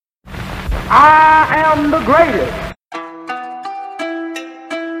I am the greatest.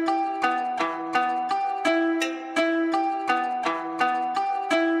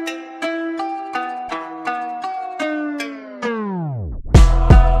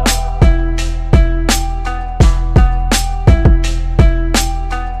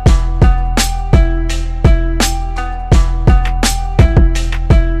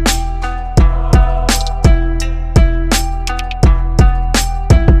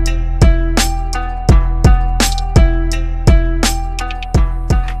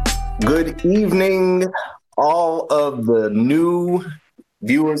 Good evening, all of the new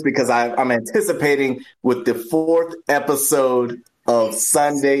viewers, because I'm anticipating with the 4th episode of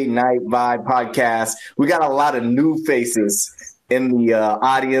Sunday Night Vibe podcast. We got a lot of new faces in the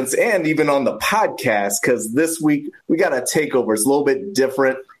audience and even on the podcast, because this week we got a takeover. It's a little bit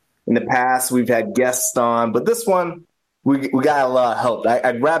different. In the past, we've had guests on, but this one, we got a lot of help.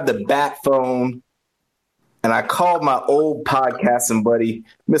 I grabbed the bat phone and I called my old podcasting buddy,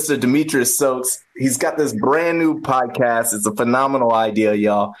 Mr. Meech Stokes. He's got this brand new podcast. It's a phenomenal idea,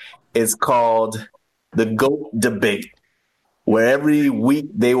 y'all. It's called The GOAT Debate, where every week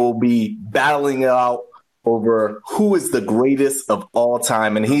they will be battling it out over who is the greatest of all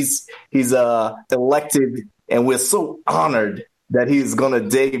time. And he's elected, and we're so honored that he's going to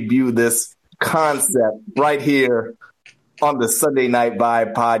debut this concept right here on the Sunday Night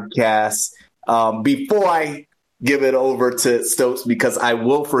Vibe podcast. Before I give it over to Stokes, because I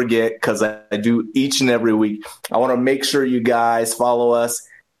will forget, because I do each and every week, I want to make sure you guys follow us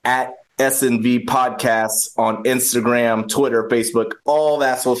at SNV Podcasts on Instagram, Twitter, Facebook, all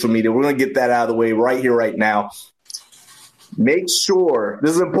that social media. We're going to get that out of the way right here, right now. Make sure,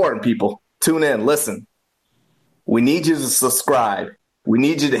 this is important, people. Tune in, listen. We need you to subscribe. We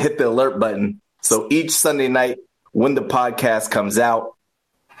need you to hit the alert button. So each Sunday night when the podcast comes out,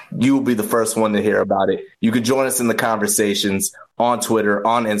 you will be the first one to hear about it. You can join us in the conversations on Twitter,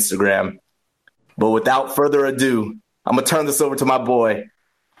 on Instagram. But without further ado, I'm going to turn this over to my boy,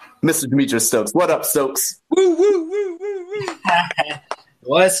 Mr. Meech Stokes. What up, Stokes? Woo, woo, woo, woo, woo.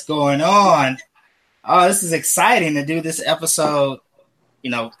 What's going on? Oh, this is exciting to do this episode.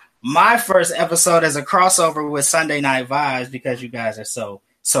 You know, my first episode as a crossover with Sunday Night Vibes, because you guys are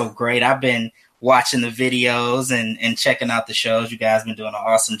so great. I've been watching the videos and checking out the shows. You guys have been doing an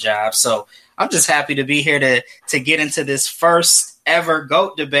awesome job. So I'm just happy to be here to get into this first ever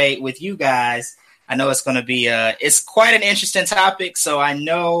GOAT debate with you guys. I know it's going to be it's quite an interesting topic. So I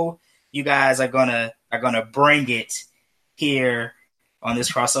know you guys are gonna bring it here on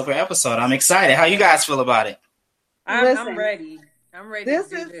this crossover episode. I'm excited. How you guys feel about it? I'm ready. I'm ready to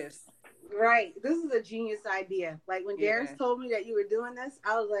do this. Right. This is a genius idea. Like when Darius told me that you were doing this,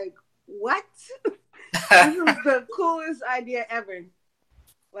 I was like, what? This is the coolest idea ever.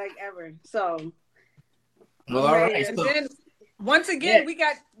 Like ever. So well, all right. And then once again we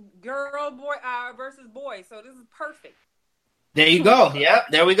got girl boy versus boy. So this is perfect. There you go.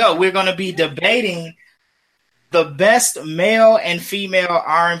 Yep, there we go. We're gonna be debating the best male and female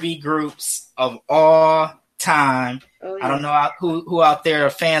R&B groups of all time. Oh, yeah. I don't know who out there are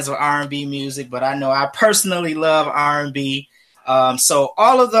fans of R&B music, but I know I personally love R&B. So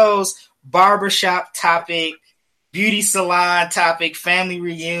all of those barbershop topic, beauty salon topic, family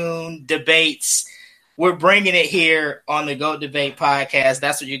reunion debates, we're bringing it here on the GOAT Debate podcast.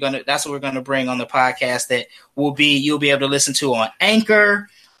 That's what we're gonna bring on the podcast that you'll be able to listen to on Anchor.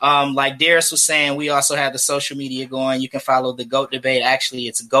 Like Darius was saying, we also have the social media going. You can follow the GOAT Debate. Actually,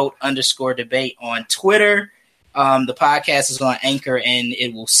 it's GOAT_debate on Twitter. The podcast is on Anchor, and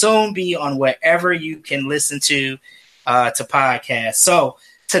it will soon be on wherever you can listen to podcasts. So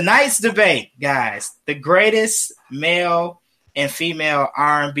tonight's debate, guys, the greatest male and female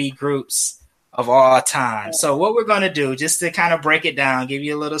R&B groups of all time. So what we're going to do, just to kind of break it down, give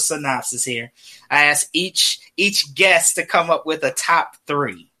you a little synopsis here, I asked each guest to come up with a top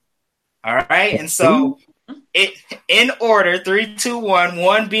 3. All right. And so it in order, 3, 2, 1,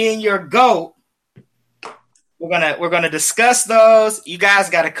 1 being your GOAT. We're gonna discuss those. You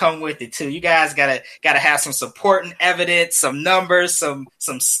guys got to come with it too. You guys gotta have some supporting evidence, some numbers, some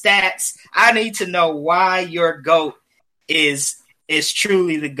stats. I need to know why your GOAT is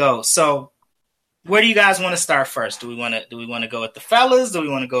truly the GOAT. So, where do you guys want to start first? Do we want to go with the fellas? Do we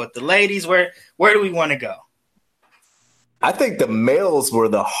want to go with the ladies? Where do we want to go? I think the males were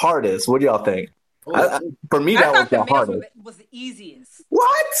the hardest. What do y'all think? For me, that was the hardest. Was the easiest.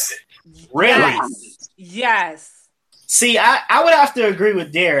 What? Really? Yes. See, I would have to agree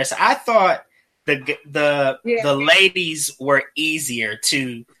with Darius. I thought the ladies were easier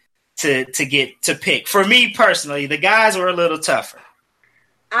to get to pick. For me personally, the guys were a little tougher.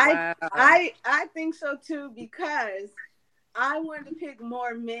 I think so too, because I wanted to pick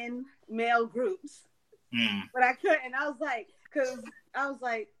more male groups, but I couldn't. I was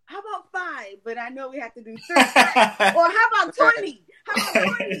like, how about 5? But I know we have to do 3. Or how about 20? How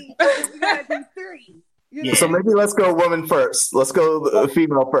about 20? We gotta do 3. You know? So maybe let's go woman first. Let's go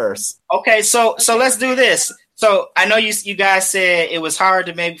female first. Okay, so let's do this. So I know you guys said it was hard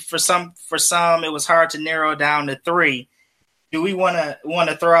to maybe for some it was hard to narrow down to 3. Do we want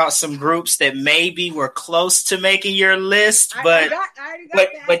to throw out some groups that maybe were close to making your list, but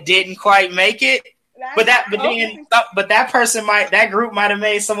didn't quite make it? But that group might have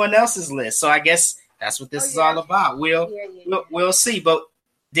made someone else's list. So I guess that's what this is all about. We'll see. But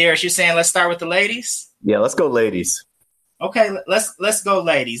Darius, you're saying let's start with the ladies? Yeah, let's go ladies. Okay, let's go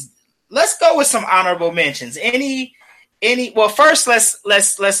ladies. Let's go with some honorable mentions. Well, first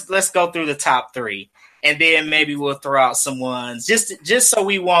let's go through the top 3, and then maybe we'll throw out some ones just so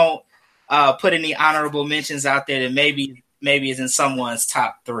we won't put any honorable mentions out there that maybe is in someone's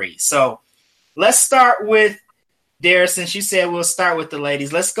top 3. So let's start with Darius, since you said we'll start with the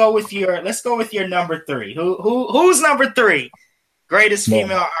ladies. Let's go with your number 3. Who's number 3? Greatest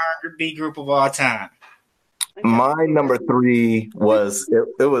female R&B group of all time. My number 3 was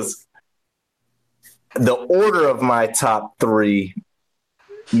it was the order of my top 3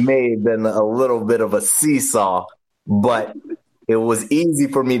 may have been a little bit of a seesaw, but it was easy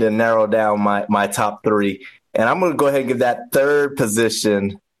for me to narrow down my top 3. And I'm going to go ahead and give that 3rd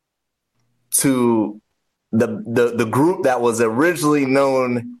position to the group that was originally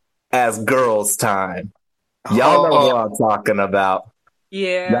known as Girls Time. Y'all know who I'm talking about.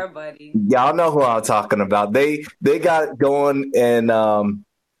 Yeah, buddy. Y'all know who I'm talking about. They got going, and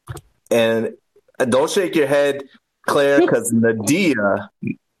don't shake your head, Claire, because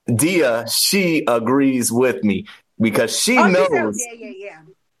Dia, she agrees with me because she knows. Yeah.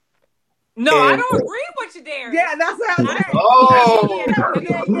 No, I don't agree with you, Darius. Yeah, that's what I'm saying. Whoa.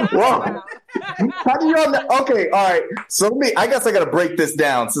 How do you know? Okay, all right. So I guess I got to break this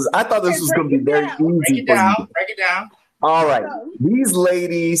down, since I thought this was going to be very easy. Break it down. All right. These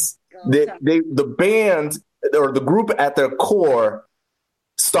ladies, the band or the group at their core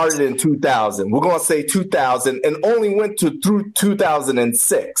started in 2000. We're going to say 2000, and only went through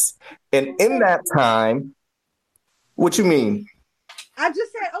 2006. And in that time, what you mean? I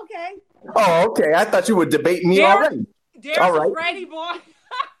just said okay. Oh, okay. I thought you would debate me already. Darius all right. is ready, boy.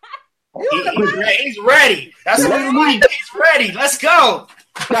 He's ready. That's what we need. He's ready. Let's go.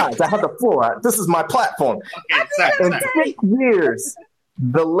 Guys, I have the floor. This is my platform. Okay, in 6 years,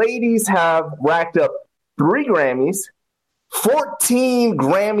 the ladies have racked up 3 Grammys, 14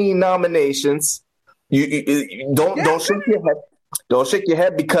 Grammy nominations. You don't shake your head. Don't shake your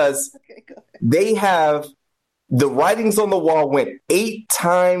head, because they have the writings on the wall went 8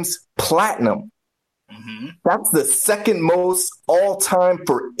 times platinum. Mm-hmm. That's the 2nd most all time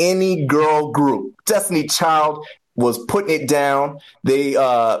for any girl group. Destiny Child was putting it down. They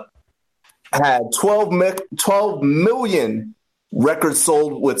had 12 million records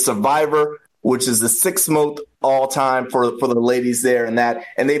sold with Survivor, which is the 6th most all time for the ladies there, and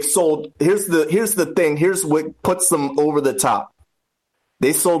they've sold. Here's the thing. Here's what puts them over the top.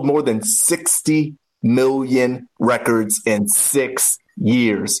 They sold more than 60 million records in 6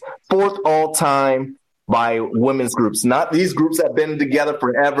 years. 4th all time by women's groups. Not these groups that have been together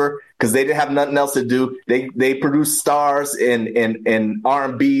forever because they didn't have nothing else to do. They produced stars in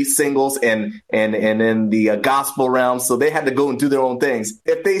R&B singles and in the gospel realm, so they had to go and do their own things.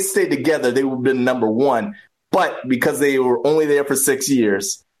 If they stayed together, they would have been number 1. But because they were only there for 6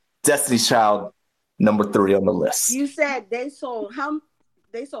 years, Destiny's Child, number 3 on the list. You said they sold how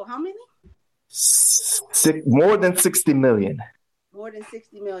many? More than 60 million. More than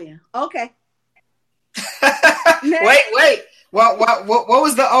 60 million. Okay. Wait. What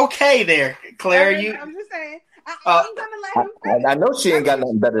was the okay there, Claire? I'm just saying. I'm gonna let him finish. I know she ain't got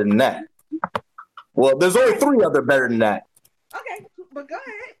nothing better than that. Well, there's only 3 other better than that. Okay, but go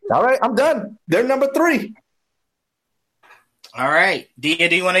ahead. All right, I'm done. They're number 3. All right, Dia,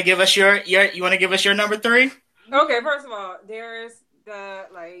 do you want to give us your number 3? Okay, first of all, there's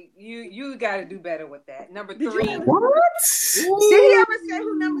you got to do better with that. Number 3. What? Did he ever say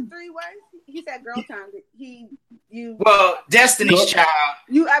who number 3 was? He said Girl Time. Well, Destiny's Child.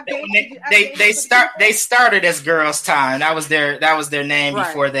 They started as Girls Time. That was their name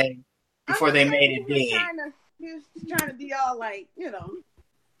before they made it big. He was trying to be all like,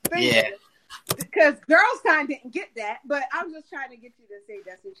 Yeah. because girls kind of didn't get that, but I was just trying to get you to say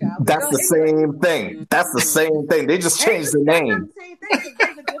Destiny Child. That's the same thing. That's the same thing. They just changed the name. That's not the same thing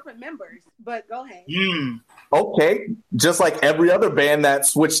because those are different members. But go ahead. Okay, just like every other band that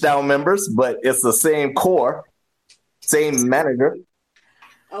switched out members, but it's the same core, same manager.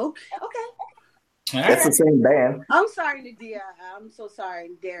 Okay. It's the same band. I'm sorry, Nadia. I'm so sorry.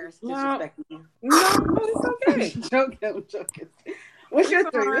 Darius disrespecting you. No, it's okay. I'm joking. What's your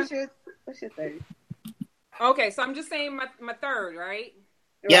three? What's your third? Okay, so I'm just saying my third, right?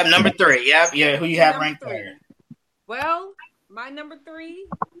 Yep, number 3. Yep, yeah. Who you have ranked third? Well, my number 3,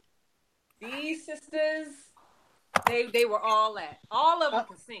 these sisters, they were all of them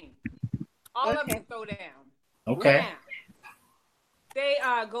can sing. All of them can throw down. Okay. Now, they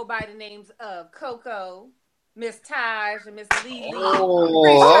go by the names of Coco, Miss Taj, and Miss Lee.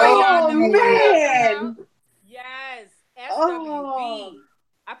 Oh, man. Yes, SWV.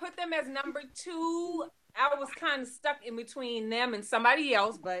 I put them as number 2. I was kind of stuck in between them and somebody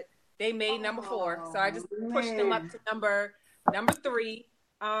else, but they made number 4. So I just pushed them up to number 3.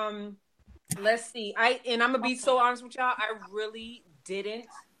 Let's see. I'm gonna be so honest with y'all. I really didn't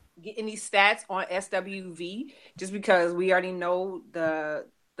get any stats on SWV just because we already know the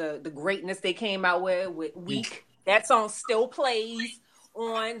greatness they came out with Weak. That song still plays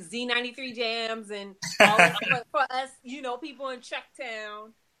on Z93 Jams and all for us, people in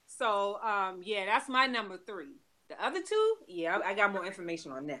Checktown. So that's my number 3. The other 2, I got more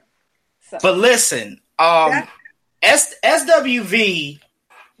information on them. So. But listen, SWV,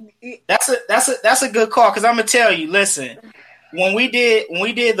 that's a good call because I'm gonna tell you. Listen, when we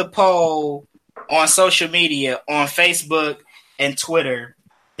did the poll on social media on Facebook and Twitter,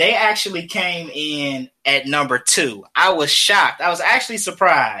 they actually came in at number 2. I was shocked. I was actually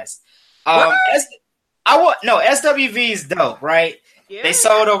surprised. SWV is dope, right? Yeah. They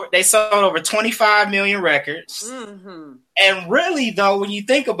sold over 25 million records. Mm-hmm. And really, though, when you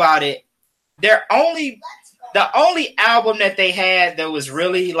think about it, the only album that they had that was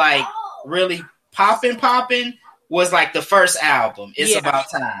really popping was like the first album. It's About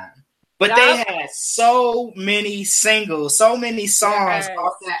Time. But they had so many singles, so many songs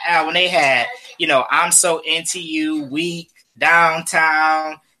off that album. They had, I'm So Into You, Weak,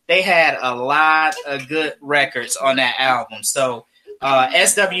 Downtown. They had a lot of good records on that album. So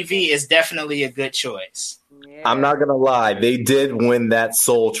SWV is definitely a good choice. Yeah. I'm not going to lie. They did win that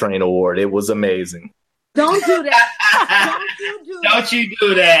Soul Train Award. It was amazing. Don't do that. Don't you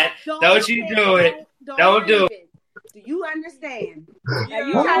do that. Don't you do it. Don't do it. Do you understand?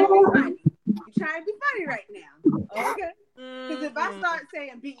 You're trying to be funny. You're trying to be funny right now. Okay? Because if I start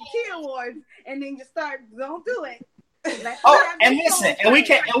saying BET Awards and then don't do it. And listen, and we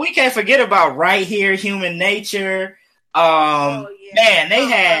can't forget about Right Here, Human Nature. Man, they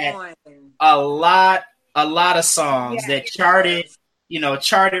had a lot of songs that charted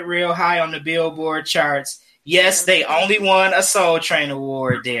real high on the Billboard charts. Yes, they only won a Soul Train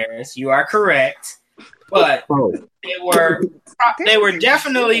Award, Darius. You are correct. But they were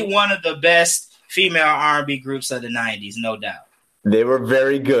definitely one of the best female R&B groups of the 90s, no doubt. They were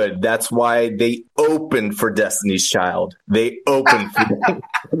very good. That's why they opened for Destiny's Child. They opened for them.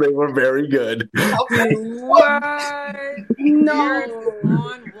 They were very good. Okay. What? No.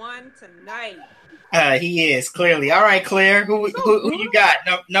 On one tonight. He is, clearly. All right, Claire. Who you got?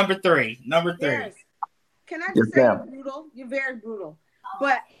 Number 3. Number 3. Yes. Can I just say you're brutal? You're very brutal.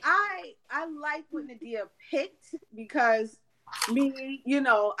 But I like what Nadia picked because me,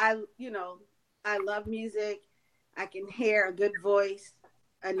 I love music. I can hear a good voice,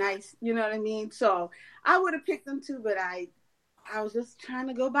 a nice, you know what I mean? So I would have picked them too, but I was just trying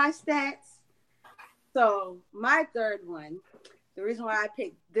to go by stats. So my third one, the reason why I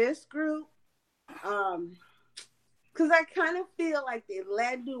picked this group, because I kind of feel like they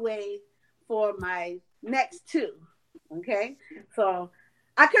led the way for my next 2. Okay? So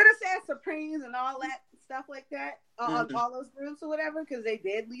I could have said Supremes and all that stuff like that, all those groups or whatever, because they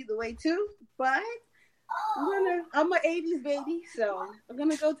did lead the way too, but I'm an 80s baby, so I'm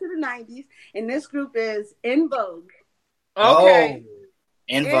gonna go to the 90s, and this group is In Vogue. Okay.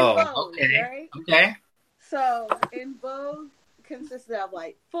 In Vogue. Okay. Right? Okay. So In Vogue consisted of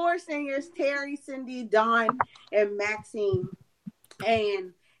 4 singers: Terry, Cindy, Dawn, and Maxine,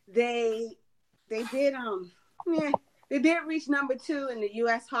 and they did reach number 2 in the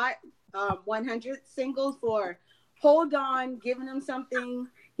U.S. Hot 100 singles for Hold On, Giving Him Something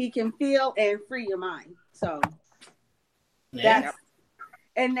He Can Feel, and Free Your Mind. So that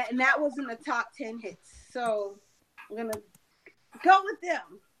was in the top 10 hits. So I'm gonna go with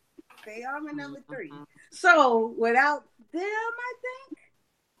them. They are my number 3. So without them, I think,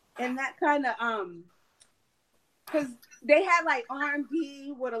 and that kind of because they had like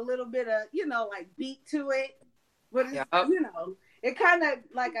R&B with a little bit of like beat to it, but it's, it kind of,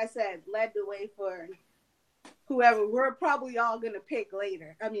 like I said, led the way for whoever we're probably all gonna pick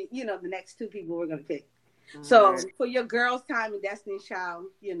later. I mean, the next two people we're gonna pick. Mm-hmm. So for your Girls' Time and Destiny's Child,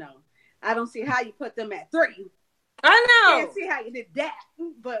 I don't see how you put them at 3. I know. Can't see how you did that,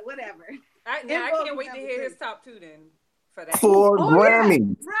 but whatever. I can't wait to hear his top 2 then for that. 4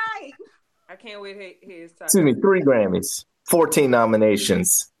 Grammys. Yeah. Right. I can't wait to hear his top. Excuse me, 3 Grammys, 14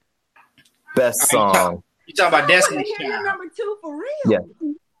 nominations, best song. You talking about Destiny's Child? Your number 2 for real? Yeah.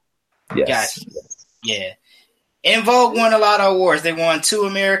 Yes. Gotcha. Yeah. En Vogue won a lot of awards. They won 2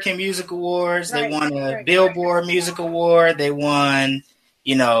 American Music Awards. They won a Billboard Music Award. They won,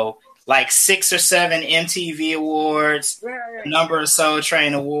 like 6 or 7 MTV Awards, a number of Soul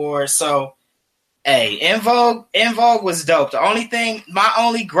Train Awards. So, hey, En Vogue was dope. My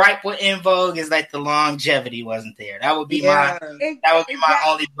only gripe with En Vogue is that the longevity wasn't there. That would be my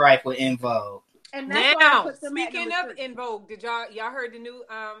only gripe with En Vogue. And now, speaking of En Vogue, did y'all heard the new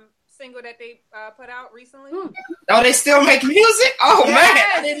single that they put out recently? Oh, they still make music? Oh man,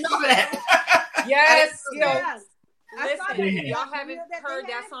 I didn't know that. Yes. Listen, y'all haven't heard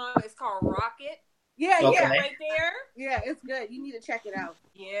that song? It's called Rocket. Yeah, okay. Right there. Yeah, it's good. You need to check it out.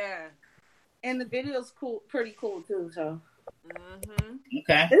 Yeah. And the video's cool, pretty cool too. So. Mm-hmm.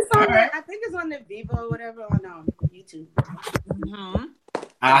 Okay. It's on I think it's on the Vivo or whatever on YouTube. Mm-hmm.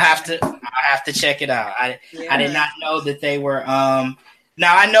 I'll have to check it out. I did not know that they were.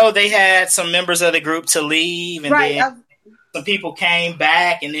 Now I know they had some members of the group to leave, and then some people came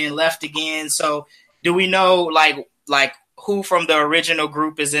back and then left again. So, do we know like who from the original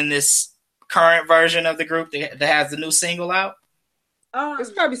group is in this current version of the group that has the new single out?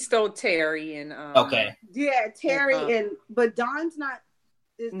 It's probably still Terry and okay. Yeah, Terry but Dawn's not.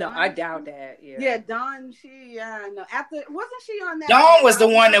 No, I doubt that. Yeah, Dawn. No. After wasn't she on that? Dawn was the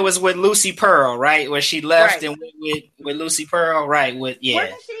one that was with Lucy Pearl, right? Where she left and went with Lucy Pearl, right? Wasn't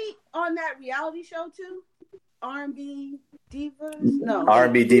she on that reality show too? R&B Divas? No.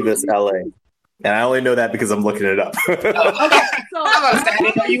 R&B Divas LA. And I only know that because I'm looking it up. Okay, so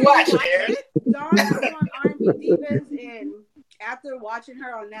you watch it. Dawn was on R&B Divas, and after watching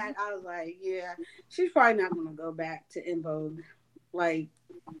her on that, I was like, yeah, she's probably not gonna go back to En Vogue. Like,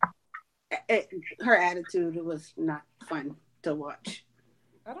 her attitude was not fun to watch.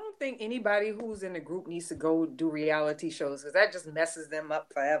 I don't think anybody who's in the group needs to go do reality shows because that just messes them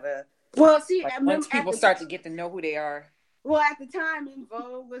up forever. Well, see, once people start to get to know who they are. Well, at the time, En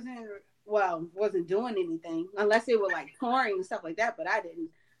Vogue wasn't doing anything unless they were like touring and stuff like that. But I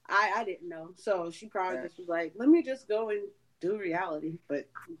didn't know. So she probably just was like, "Let me just go and do reality." But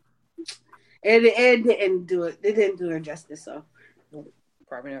it didn't do it. It didn't do her justice. So.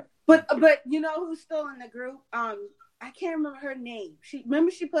 Probably not. But you know who's still in the group? I can't remember her name. She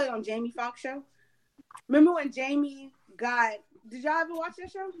played on Jamie Foxx show. Remember when Jamie got? Did y'all ever watch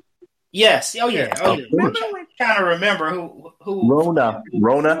that show? Yes. Oh yeah. Remember when? Trying to remember who? Rona.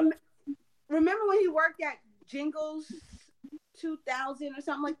 Remember when he worked at Jingles 2000 or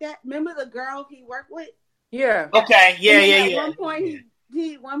something like that? Remember the girl he worked with? Yeah. Okay. Yeah. At one point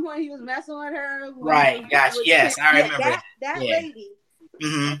he was messing with her. Right. Gotcha. Yes, I remember that lady.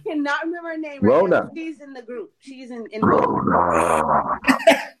 Mm-hmm. I cannot remember her name. Rona. Now. She's in the group. She's in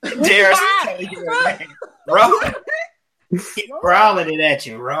Dare Rona. Keep growling it at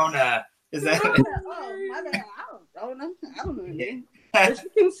you, Rona. Is that? Rona. Oh my bad. I don't know her name. But she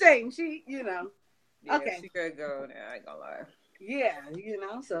can sing. Yeah, okay. She could go there. I ain't gonna lie. Yeah,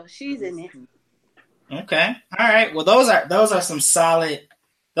 so she's in it. Okay. All right. Well, those are some solid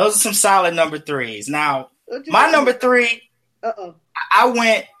number 3s. Now, my number 3. I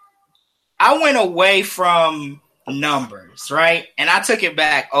went away from numbers, right? And I took it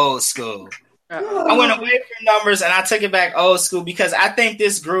back old school. I went away from numbers and I took it back old school because I think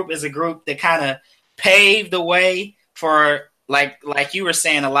this group is a group that kind of paved the way for, like you were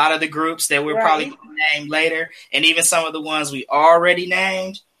saying, a lot of the groups that we're probably going to name later, and even some of the ones we already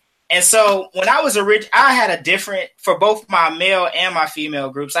named. And so when I was I had a different, for both my male and my female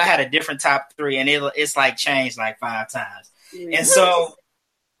groups, I had a different top 3, and it's like changed like 5 times. Yeah. And so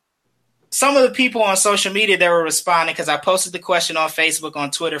some of the people on social media that were responding, because I posted the question on Facebook,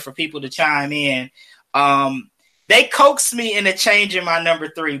 on Twitter for people to chime in, they coaxed me into changing my number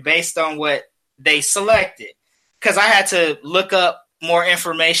 3 based on what they selected. Because I had to look up more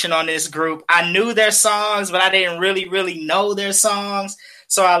information on this group. I knew their songs, but I didn't really, really know their songs.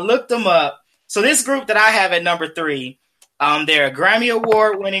 So I looked them up. So this group that I have at number 3, they're a Grammy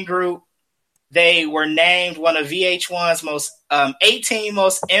Award winning group. They were named one of VH1's most 18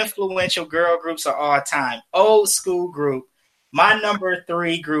 most influential girl groups of all time. Old school group. My number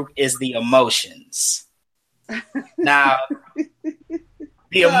 3 group is The Emotions. Now,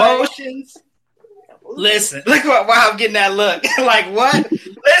 The Emotions. Listen, look why I'm getting that look. Like what?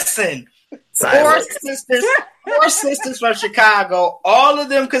 Listen, four sisters from Chicago. All of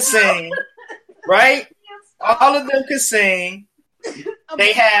them could sing, right? All of them could sing.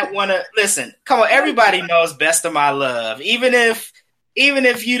 They had listen, come on, everybody knows Best of My Love. Even if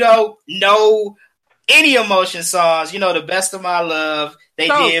you don't know any Emotion songs, you know the Best of My Love. They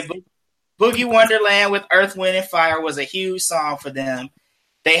did Boogie Wonderland with Earth, Wind and Fire was a huge song for them.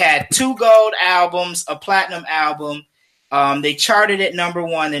 They had 2 gold albums, a platinum album. They charted at number 1.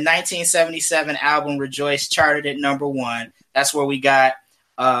 The 1977 album Rejoice charted at number 1. That's where we got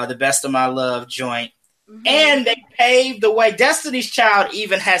the Best of My Love joint. Mm-hmm. And they paved the way. Destiny's Child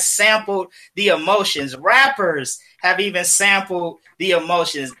even has sampled The Emotions. Rappers have even sampled The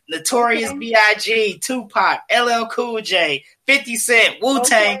Emotions. Notorious B.I.G., Tupac, LL Cool J, 50 Cent,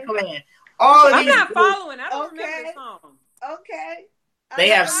 Wu-Tang Clan. I'm not following. I don't remember the song. Okay. They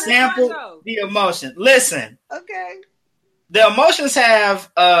have sampled The Emotions. Listen. Okay. The Emotions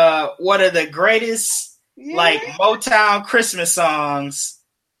have one of the greatest like Motown Christmas songs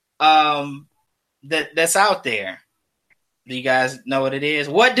that's out there. Do you guys know what it is?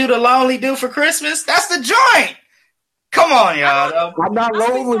 What do the lonely do for Christmas? That's the joint. Come on, y'all. I'm not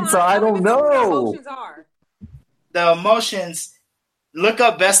lonely, so I don't know. The Emotions. Look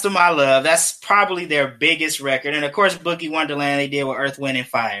up Best of My Love. That's probably their biggest record. And, of course, Boogie Wonderland they did with Earth, Wind, and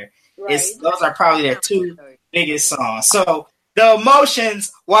Fire. Right. Those are probably their 2 biggest songs. So, The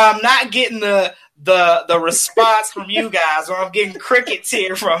Emotions, while I'm not getting the response from you guys, or I'm getting crickets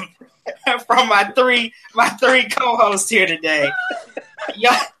here from my three co-hosts here today,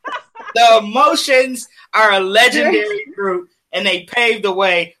 The Emotions are a legendary group, and they paved the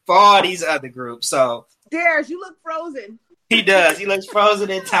way for all these other groups. So, Darius, you look frozen. He does. He looks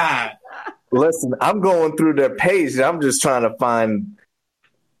frozen in time. Listen, I'm going through their page. I'm just trying to find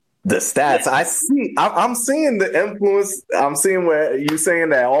the stats. I'm seeing the influence. I'm seeing where you're saying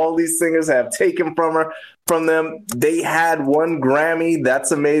that all these singers have taken from them. They had 1 Grammy.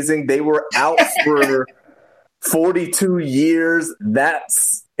 That's amazing. They were out for 42 years.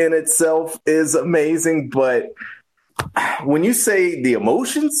 That's in itself is amazing. But when you say The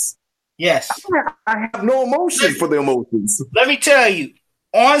Emotions, yes. I have no emotion for The Emotions. Let me tell you,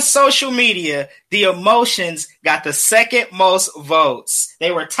 on social media, The Emotions got the second most votes.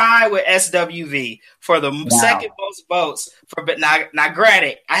 They were tied with SWV for the second most votes. But now,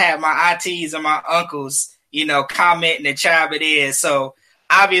 granted, I had my aunties and my uncles, commenting and chiming in. So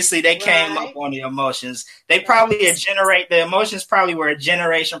obviously they came up on The Emotions. They probably the Emotions probably were a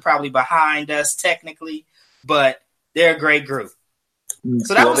generation probably behind us technically, but they're a great group.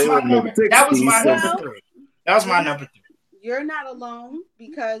 So that was my number 3. That was my number 3. You're not alone,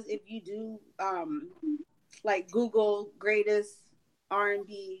 because if you do like Google greatest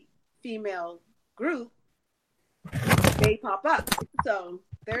R&B female group, they pop up. So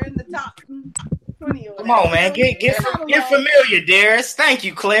they're in the top 20. Come on, man. Get familiar, Darius. Thank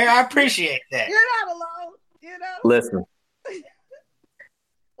you, Claire. I appreciate that. You're not alone. Listen.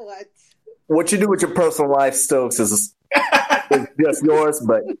 What you do with your personal life, Stokes, is just yours,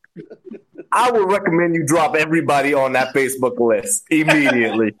 but I would recommend you drop everybody on that Facebook list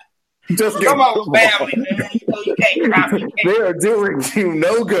immediately. Just come on, family, man. You can't drop me. They are doing you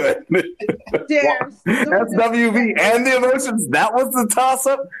no good. SWV and The Emotions, that was the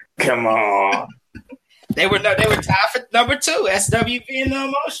toss-up? Come on. They were tied for number 2, SWV and The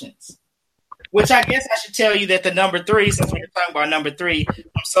Emotions. Which I guess I should tell you that the number 3, since we were talking about number 3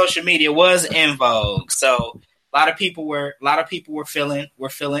 on social media, was In Vogue. So a lot of people were feeling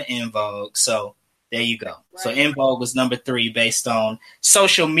In Vogue. So there you go. Right. So In Vogue was number 3 based on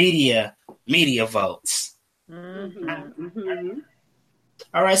social media votes. Mm-hmm. Mm-hmm.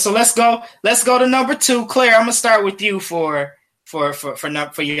 All right, so let's go to number 2. Claire, I'm gonna start with you for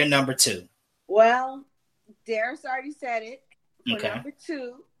your number 2. Well, Darius already said it. For number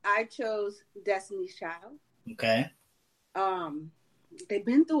 2, I chose Destiny's Child. Okay. They've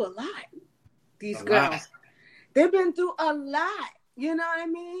been through a lot. These girls. They've been through a lot. You know what I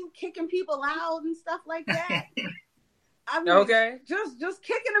mean? Kicking people out and stuff like that. I mean, just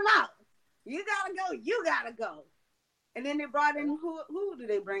kicking them out. You gotta go. And then they brought in who did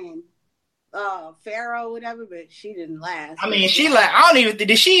they bring in? Pharaoh, whatever, but she didn't last. I mean,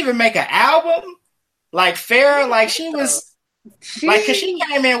 did she even make an album? Like Pharaoh, like she was cause she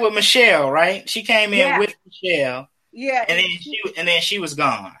came in with Michelle, right? She came in with Michelle. Yeah. And then she was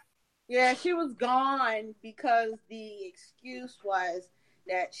gone. Yeah, she was gone because the excuse was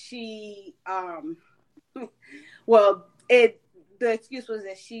that she the excuse was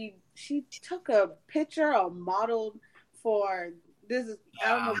that she took a picture or modeled for this is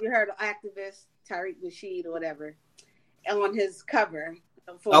I don't know if you heard of activist Tariq Nasheed or whatever on his cover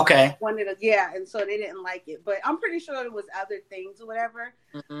for one of the and so they didn't like it, but I'm pretty sure there was other things or whatever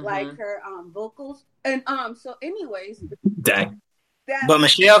like her vocals and so anyways dang. But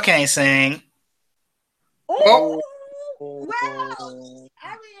Michelle can't sing. Well, I mean,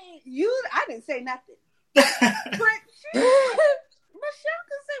 I didn't say nothing. But Michelle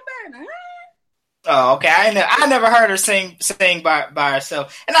can sing better than her. Oh, okay. I never heard her sing by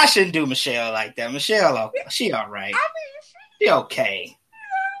herself, and I shouldn't do Michelle like that. Michelle, okay, she all right. I mean, she okay.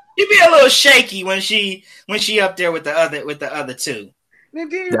 She be a little shaky when she up there with the other two.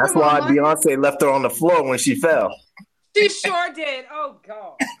 That's why Beyonce left her on the floor when she fell. She sure did. Oh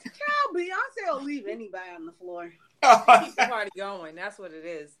God, child, Beyonce will leave anybody on the floor. Keep the party going. That's what it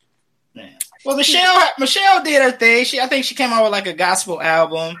is. Yeah. Well, Michelle did her thing. I think she came out with like a gospel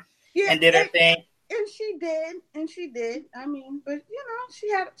album and did her thing. And she did. I mean, but you know,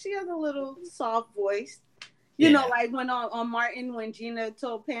 she has a little soft voice. You know, like when on Martin, when Gina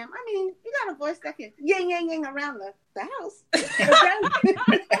told Pam, I mean, you got a voice that can yang around the house. That's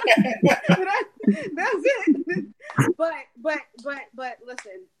it. But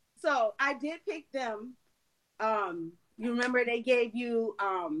listen. So I did pick them. You remember they gave you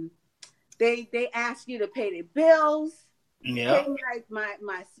they asked you to pay their bills. Yeah. Pay my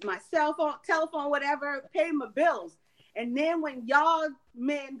cell phone, telephone, whatever. Pay my bills. And then when y'all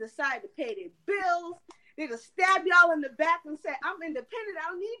men decide to pay their bills, they just stab y'all in the back and say, "I'm independent. I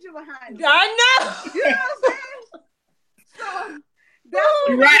don't need you behind me." I know. You know what I'm saying? So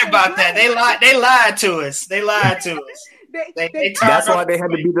you're right about that. They lied to us. They lied to us. That's why they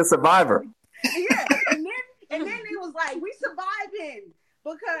had to be the survivor. Yeah, and then it was like, we surviving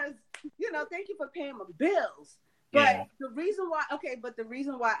because thank you for paying my bills. But the reason why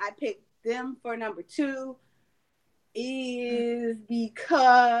I picked them for number 2 is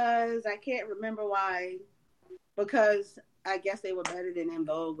because I can't remember why. Because I guess they were better than En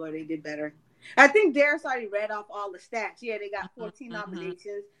Vogue, or they did better. I think Darius already read off all the stats. Yeah, they got 14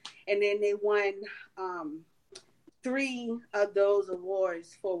 nominations, and then they won 3 of those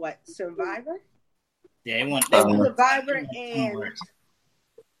awards for what? Survivor? Yeah, they won Survivor and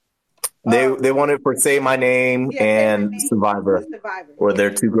they won it for Say My Name and Survivor. Or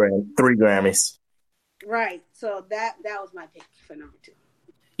their 3 Grammys. Right. So that was my pick for number 2.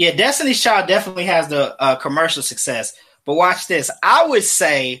 Yeah, Destiny's Child definitely has the commercial success. But watch this. I would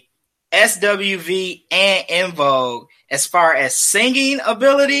say SWV and En Vogue, as far as singing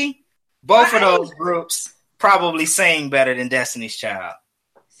ability, both of those groups probably sing better than Destiny's Child.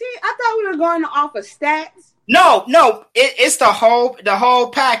 See, I thought we were going off of stats. No, it's the whole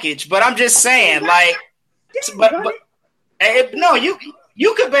package. But I'm just saying,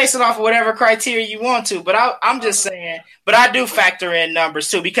 you could base it off of whatever criteria you want to. But I'm just saying. But I do factor in numbers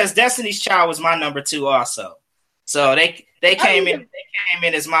too, because Destiny's Child was my number 2 also. So they came in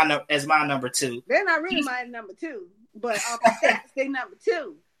as my number 2. They're not really my number 2, but off the stats, they number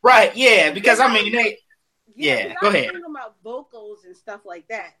 2. Right? Yeah, because I mean they. Yeah, go ahead. I'm thinking about vocals and stuff like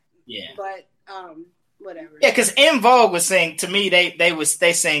that. Yeah, but whatever. Yeah, because En Vogue was saying to me they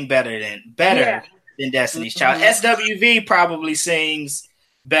sing better than Destiny's Child. SWV probably sings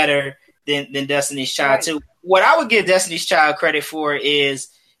better than Destiny's Child too. What I would give Destiny's Child credit for is,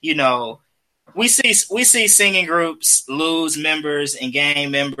 we see singing groups lose members and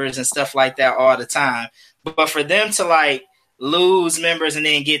gain members and stuff like that all the time. But for them to lose members and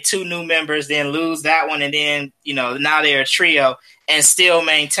then get 2 new members, then lose that one, and then now they're a trio and still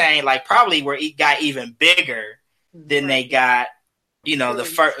maintain probably where it got even bigger than they got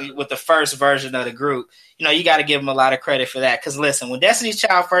with the first version of the group. You got to give them a lot of credit for that. Because listen, when Destiny's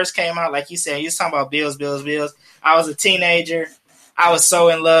Child first came out, like you said, you was talking about bills. I was a teenager. I was so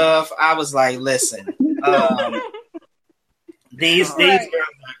in love. I was like, listen, these girls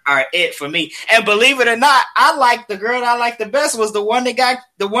are it for me. And believe it or not, I like the girl I liked the best was the one that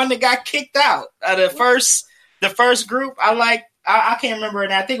got kicked out of the first group. I can't remember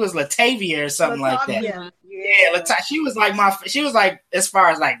it. I think it was Latavia or something like that. Yeah, she was as far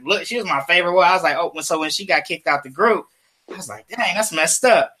as look, she was my favorite one. I was like, so when she got kicked out the group, I was like, dang, that's messed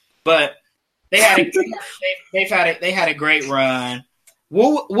up. But they had a great run.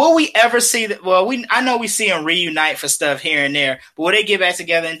 Will we ever see that? Well, I know we see them reunite for stuff here and there, but will they get back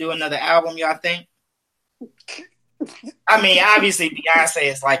together and do another album? Y'all think? I mean, obviously Beyonce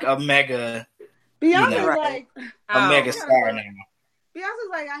is a mega. Beyonce a mega star now. Beyonce's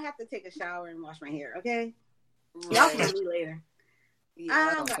like, I have to take a shower and wash my hair. Okay, y'all can me later. Yeah,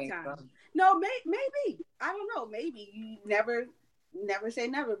 I don't got time. So. No, maybe I don't know. Maybe you never say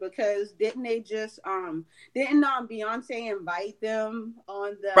never, because didn't Beyonce invite them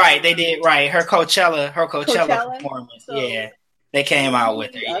on the right? They did, right? Her Coachella performance. So, yeah, they came out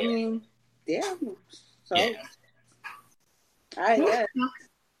with her. Yeah. I mean, yeah. So, yeah. I guess.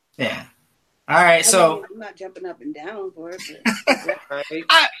 Yeah. All right, so I'm not jumping up and down for it. But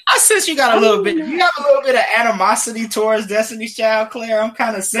I sense you got a little bit. You got a little bit of animosity towards Destiny's Child, Claire. I'm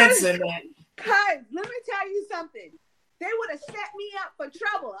kind of sensing that. Cause let me tell you something. They would have set me up for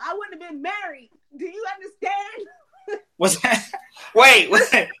trouble. I wouldn't have been married. Do you understand? Was that? Wait.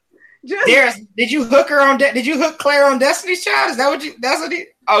 Darius, did you hook her on? Did you hook Claire on Destiny's Child? Is that what you? That's what he.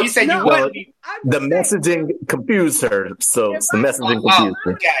 Oh, you said you wouldn't. The messaging confused her, so the messaging confused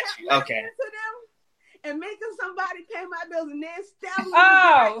her. Got you. Okay. And making somebody pay my bills and then stab me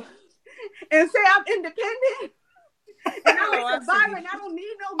and say I'm independent and I'm a survivor and I don't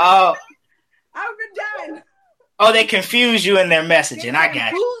need no money. I've been done. Oh, they confused you in their messaging. I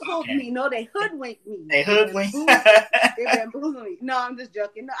got you. Okay. Me. No, they hoodwinked me. They hoodwinked. They bamboozled me. No, I'm just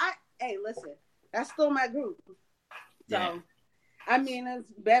joking. No, hey, listen, that's still my group. So. Yeah. I mean,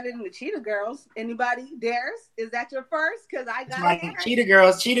 it's better than the Cheetah Girls. Anybody? Darius? Is that your first? Because I got it. Cheetah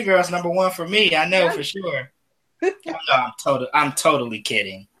Girls, number one for me. I know for sure. No, I'm totally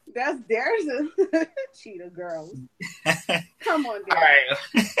kidding. That's Darius. Cheetah Girls. Come on, Darius. All right.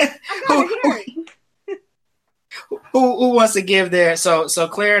 I gotta hear it. Who wants to give their? So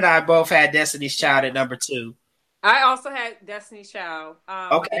Claire and I both had Destiny's Child at number 2. I also had Destiny's Child.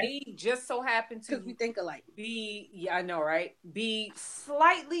 Okay. They just so happened to we think alike. I know, right? Be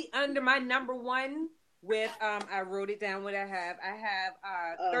slightly under my number 1 with I wrote it down what I have. I have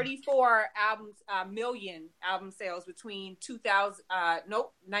 34 million album sales between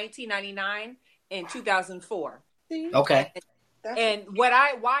 1999 and 2004. Okay. And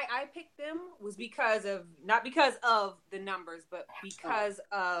why I picked them was not because of the numbers, but because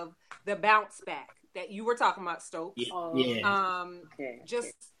of the bounce back that you were talking about, Stokes. Yeah.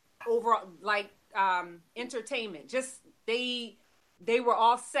 Just overall, like entertainment. Just they were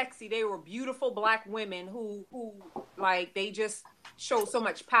all sexy. They were beautiful black women who like they just show so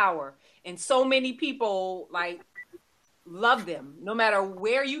much power, and so many people like love them. No matter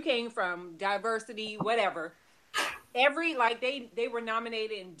where you came from, diversity, whatever. They were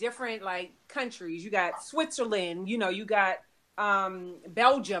nominated in different like countries. You got Switzerland. You got.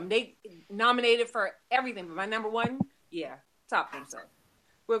 Belgium, they nominated for everything, but my number 1, top them. So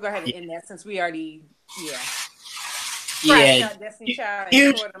we'll go ahead and end that since we already, huge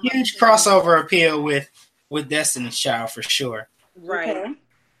crossover appeal with Destiny's Child for sure. Right. Okay.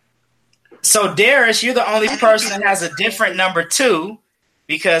 So Darius, you're the only person that has a different number 2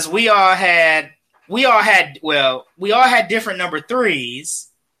 because we all had different number 3s,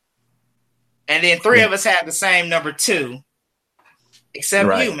 and then 3 of us had the same number 2. Except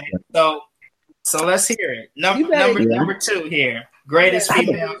you, man. So let's hear it. Number 2 here. Greatest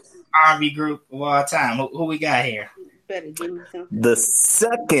female R&B group of all time. Who we got here? The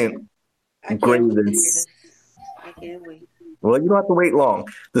second greatest. I can't wait. Well, you don't have to wait long.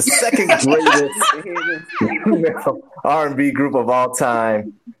 The second greatest female R&B group of all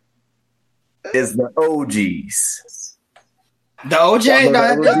time is the OGs. The OJs?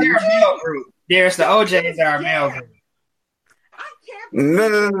 No, they're a male group. There's the OJs are a male group.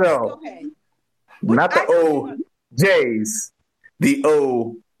 No. Okay. Not the OJs. The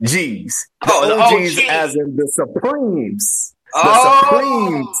OGs. The OGs as in the Supremes. The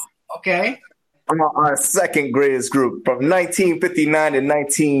Supremes. Okay. Our second greatest group. From 1959 to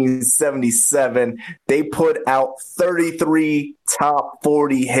 1977, they put out 33 top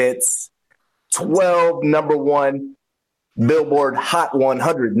 40 hits, 12 number 1 Billboard Hot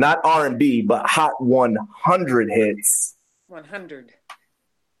 100, not R&B, but Hot 100 hits. 100.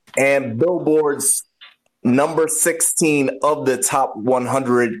 And Billboard's number 16 of the top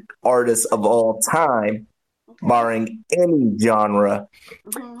 100 artists of all time, barring any genre.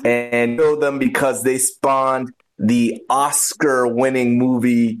 Mm-hmm. And know them because they spawned the Oscar-winning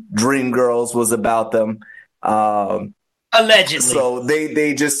movie Dreamgirls was about them. Allegedly. So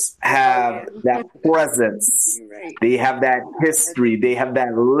they just have that presence. Right. They have that history. They have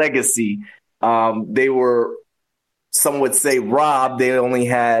that legacy. They were, some would say, robbed. They only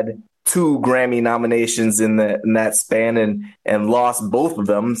had 2 Grammy nominations in that span and lost both of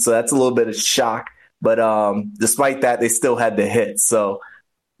them. So that's a little bit of shock. But despite that, they still had the hit. So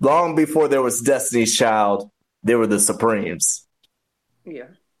long before there was Destiny's Child, they were the Supremes. Yeah.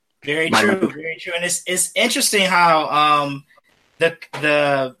 Very true. Very true. And it's interesting how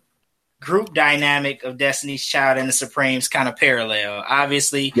the group dynamic of Destiny's Child and the Supremes kind of parallel.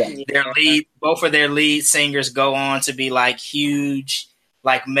 Obviously, both of their lead singers go on to be like huge,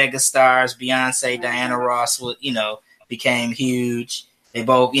 like megastars. Beyonce, Diana Ross, became huge. They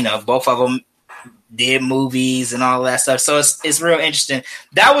both of them did movies and all that stuff. So it's real interesting.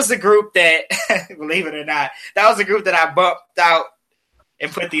 That was the group that, believe it or not, that was the group that I bumped out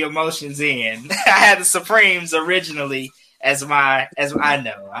and put the emotions in. I had the Supremes originally as I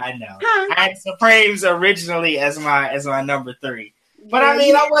know. I had Supremes originally as my number 3. But I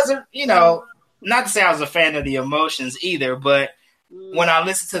mean, I wasn't, not to say I was a fan of the emotions either, but when I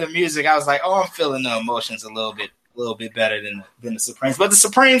listened to the music, I was like, oh, I'm feeling the emotions a little bit better than the Supremes. But the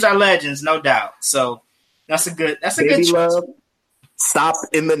Supremes are legends, no doubt. So that's a good choice. Love, Stop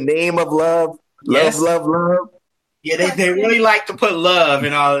in the Name of Love. Love. Yeah, they really like to put love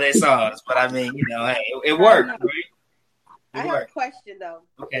in all of their songs. But I mean, hey, it worked, right? I have a question though.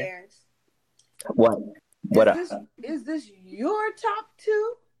 Okay. Darren. What up? Is this your top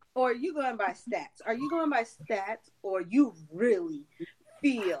 2, or are you going by stats? Are you going by stats, or you really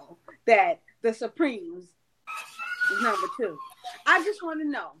feel that the Supremes is number 2? I just want to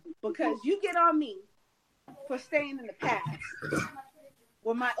know, because you get on me for staying in the past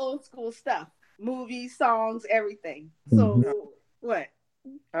with my old school stuff, movies, songs, everything. So what?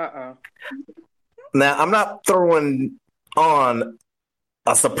 Now I'm not throwing on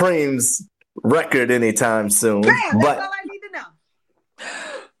a Supremes record anytime soon, Bam, but that's all I need to know.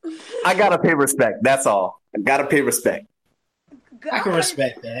 I gotta pay respect. That's all. I gotta pay respect. I can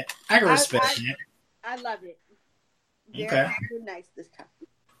respect that. I love it. Okay. You're nice this time.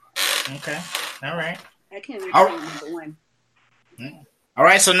 Okay. All right. I can't even say number 1. All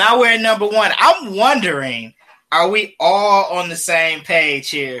right. So now we're at number 1. I'm wondering, are we all on the same page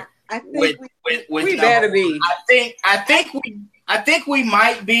here? I think we better be. I think we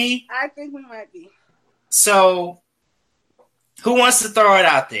might be. I think we might be. So, who wants to throw it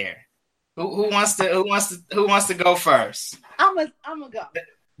out there? Who wants to go first? I'm gonna go.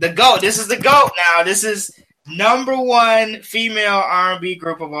 The GOAT. This is the GOAT now. This is number 1 female R&B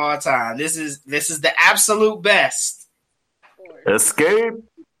group of all time. This is the absolute best. Escape.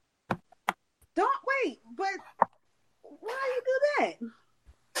 Don't wait, but why you do that?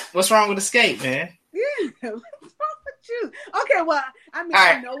 What's wrong with Escape, man? Yeah, what's wrong with you? Okay, well, I mean,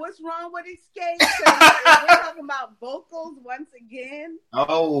 right. I know what's wrong with Escape. We're talking about vocals once again.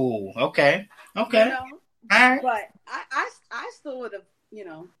 Oh, okay. All right. But I still would have,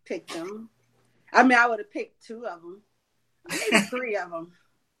 picked them. I mean, I would have picked 2 of them, maybe 3 of them.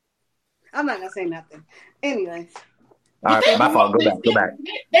 I'm not gonna say nothing. Anyways. All right, my fault. Go back.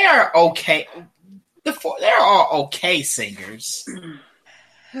 They are okay. They're all okay singers.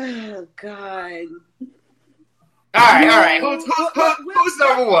 Oh God! All right. Who's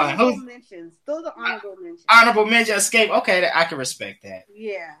number 1? Who's mentions? Those are honorable mentions. Honorable mention, Escape. Okay, I can respect that.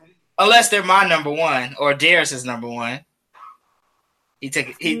 Yeah. Unless they're my number 1 or Darius' number 1. He took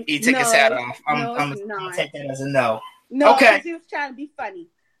his hat off. I'm gonna take that as a no. No, okay. He was trying to be funny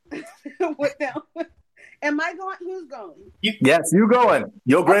with them. Am I going? Who's going? Yes, you going.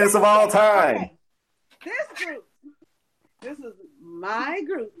 Your greatest of all time. Okay. This is my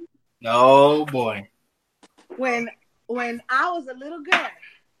group. Oh boy. When I was a little girl,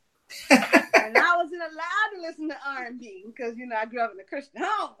 and I wasn't allowed to listen to R&B because I grew up in a Christian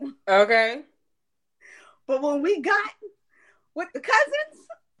home. Okay. But when we got with the cousins,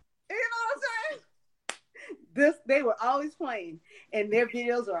 you know what I'm saying? They were always playing, and their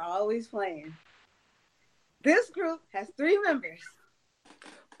videos were always playing. This group has 3 members.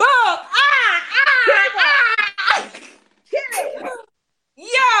 Boom!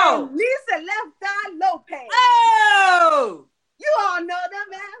 Yo! And Lisa Left Eye Lopez. Oh! You all know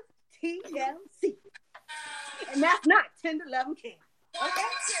them as TLC. And that's not 10 to 11 King. Okay?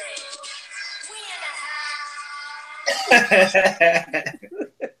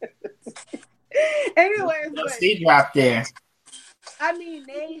 Anyways, Steve dropped there. I mean,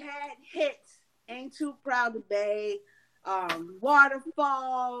 they had hits. Ain't Too Proud to Bay,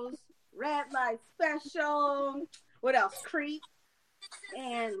 Waterfalls, Red Light Special. What else? Creep.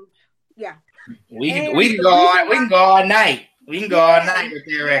 And yeah, we can go all night. We can go all night with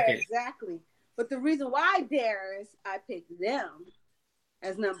their records. Exactly. But the reason why I picked them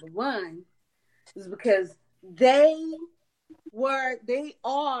as number 1 is because they are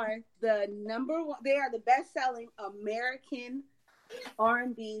the number 1. They are the best-selling American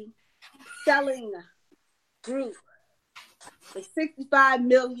R&B selling group with 65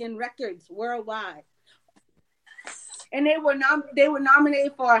 million records worldwide. And they were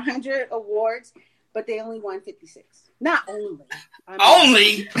nominated for 100 awards, but they only won 56. Not only,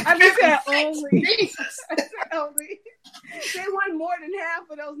 Only? I just said only. I said only. They won more than half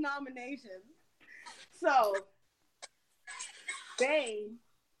of those nominations. So they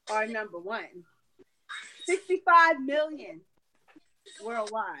are number one. 65 million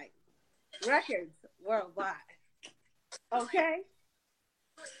worldwide. Records worldwide. Okay?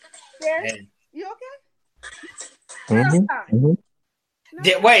 There? You okay?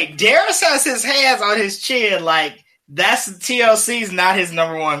 Wait, Darius has his hands on his chin like that's TLC's not his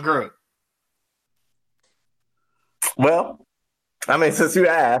number one group. Well, I mean, since you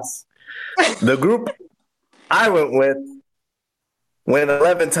asked, the group I went with went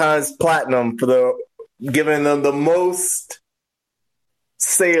 11 times platinum for giving them the most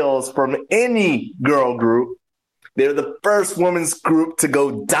sales from any girl group. They're the first women's group to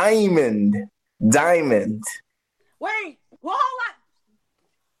go diamond. Diamond. Wait, hold on.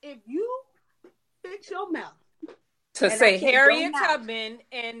 If you fix your mouth to say Harriet Tubman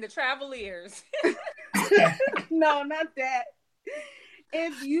and the Travelers. No, not that.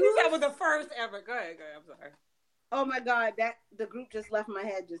 If you that was the first ever. Go ahead. I'm sorry. Oh my God, the group just left my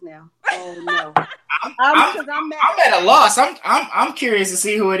head just now. Oh no. I'm mad. I'm at a loss. I'm curious to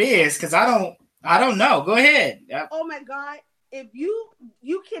see who it is because I don't know. Go ahead. Oh my God. If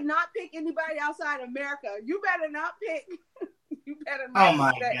you cannot pick anybody outside America, you better not pick. You better not. Oh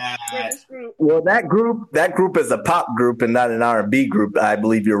my God. Group. Well, that group is a pop group and not an R&B group. I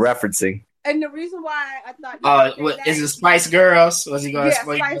believe you're referencing. And the reason why I thought, is it Spice Girls? Was he going to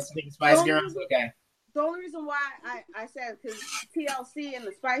Spice Girls? Okay. The only reason why I said because TLC and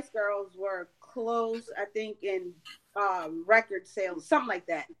the Spice Girls were close, I think, in record sales, something like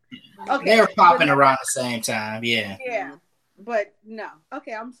that. Okay, they were popping around the same time. Yeah. Yeah, but no.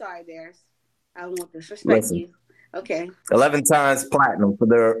 Okay, I'm sorry, Darius. I won't disrespect you. Okay. 11 times platinum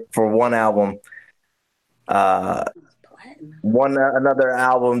for one album. Another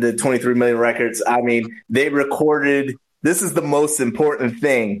album did 23 million records. I mean, they recorded. This is the most important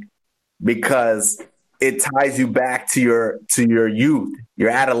thing because it ties you back to your youth, your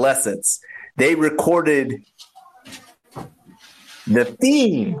adolescence. They recorded the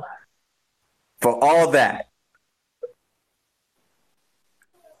theme for all that.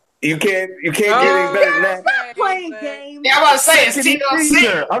 You can't get any better than that. Stop playing games. Yeah, I'm about to say it's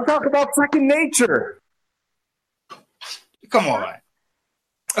TLC. I'm talking about Second Nature. Come on.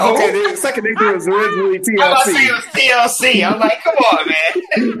 Okay, the Second Nature was originally TLC. I'm about to say it was TLC. I'm like, come on, man.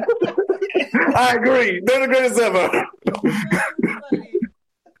 I agree. They're the greatest ever.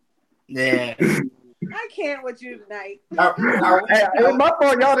 Yeah. I can't with you tonight. Hey, my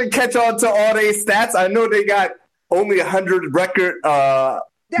fault y'all didn't catch on to all their stats. I know they got only 100 record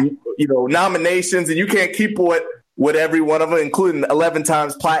nominations, and you can't keep with every one of them, including 11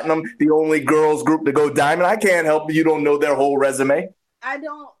 times platinum, the only girls group to go diamond. I can't help you don't know their whole resume. That's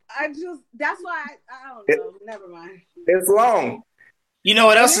why I don't know. Never mind. It's long. You know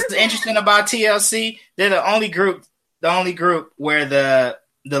what else is interesting about TLC? They're the only group where the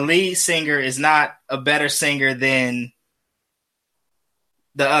lead singer is not a better singer than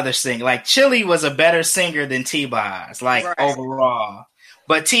the other singer. Like Chili was a better singer than T-Boz, overall.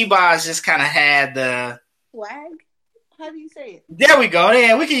 But T-Boz just kind of had the swag. How do you say it? There we go.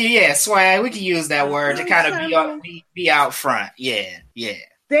 Yeah, we can. Swag. We can use that word to kind of be out front. Yeah.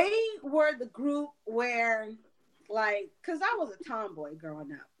 They were the group where, because I was a tomboy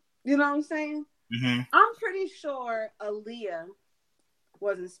growing up. You know what I'm saying? Mm-hmm. I'm pretty sure Aaliyah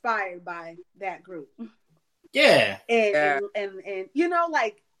was inspired by that group. Yeah. And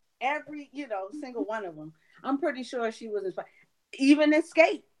every single one of them. I'm pretty sure she was inspired. Even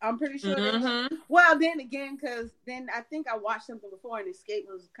Escape, I'm pretty sure. Mm-hmm. Well, then again, because then I think I watched something before, and Escape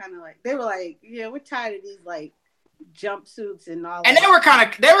was kind of they were like, yeah, we're tired of these jumpsuits and all. And they were kind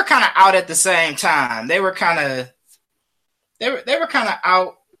of out at the same time. They were kind of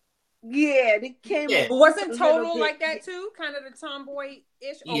out. Yeah, they came. Yeah. Wasn't Total like that too? Kind of the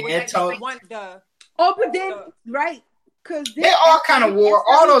tomboy-ish. Yeah, Total. But then right. Because they all kind of wore,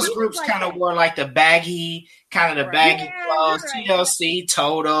 all those groups kind of wore like the baggy clothes, TLC,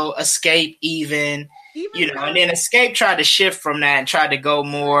 Total, Escape even and then Escape tried to shift from that and tried to go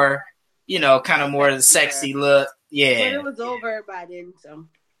more, kind of more of the sexy look. Yeah. But it was over by then, so.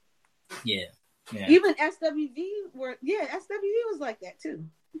 Yeah. Even SWV was like that too.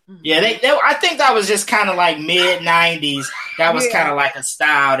 Yeah, they I think that was just kind of like mid-90s. That was kind of like a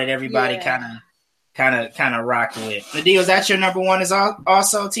style that everybody kind of rock with. Nadia, is that your number one? Is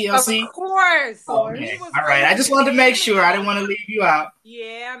also TLC? Of course. Okay. All right. I just wanted to make sure. I didn't want to leave you out.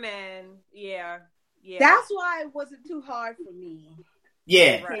 Yeah, man. Yeah. That's why it wasn't too hard for me.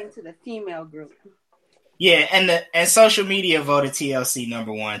 Yeah. When it came to the female group. Yeah, and social media voted TLC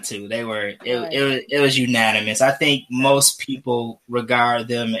number one too. They were it was unanimous. I think most people regard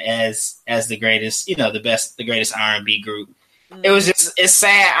them as the greatest, the greatest R&B group. It was just, it's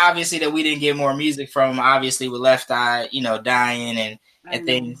sad obviously that we didn't get more music from them, obviously with Left Eye, dying and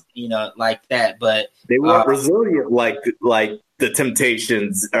things, like that. But they were resilient like the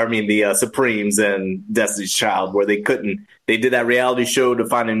Temptations, the Supremes and Destiny's Child, where they did that reality show to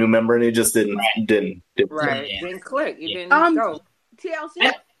find a new member and it just didn't didn't click. It didn't go.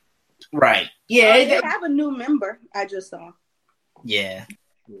 TLC. Right. Yeah. They have a new member, I just saw. Yeah.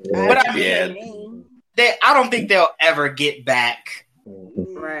 But I don't think they'll ever get back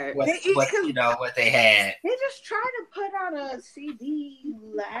right what they had. They just tried to put out a CD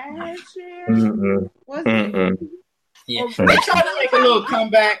last year. Yeah. They tried to make a little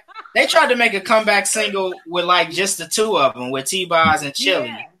comeback. They tried to make a comeback single with like just the two of them, with T-Boz and Chili.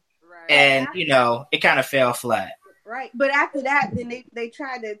 Yeah. Right. And it kind of fell flat. Right. But after that, then they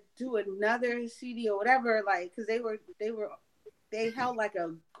tried to do another CD or whatever, like, because they held like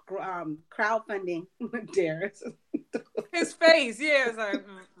a crowdfunding with Darius. His face, yeah, it's like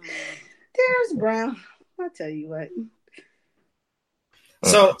Darius Brown. I'll tell you what.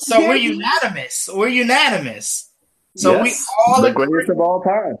 So we're unanimous. So yes, we all the greatest of all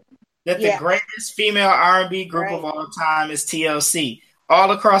time. That the greatest female R&B group of all time is TLC.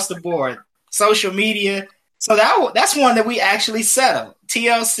 All across the board, social media. So that's one that we actually settled.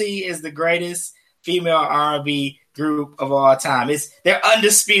 TLC is the greatest female R&B group of all time. They're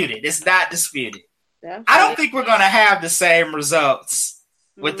undisputed. It's not disputed. I don't think we're gonna have the same results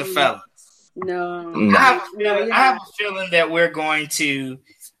with the fellas. No. I have a feeling that we're going to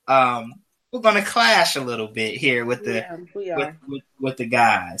clash a little bit here with the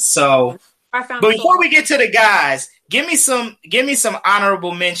guys. So, but before we get to the guys, give me some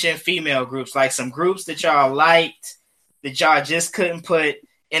honorable mention female groups, like some groups that y'all liked that y'all just couldn't put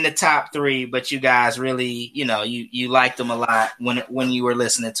in the top three, but you guys really, you liked them a lot when you were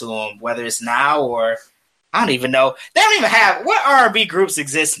listening to them, whether it's now or I don't even know. They don't even have what R&B groups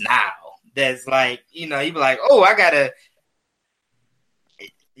exist now. That's like, you'd be like, oh, I gotta.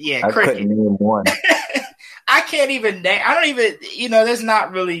 Yeah, I couldn't name one. I can't even name. I don't even. There's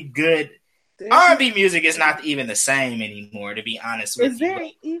not really good R&B music. Is not even the same anymore. To be honest with you, is there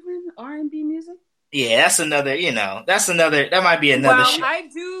even R&B music? Yeah, that's another. That might be another. Well, I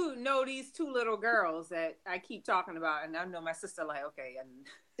do know these two little girls that I keep talking about, and I know my sister. Like, okay, and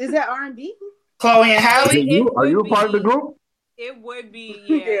is that R&B? Chloe and Halle. Are you a part of the group? It would be.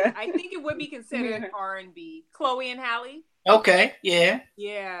 Yeah, I think it would be considered R&B. Chloe and Halle. Okay, yeah.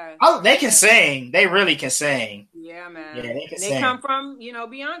 Yeah. Oh, they can sing. They really can sing. Yeah, man. Yeah, they can sing. They come from,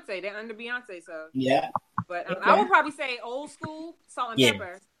 Beyonce. They're under Beyonce, so. Yeah. But I would probably say old school, Salt and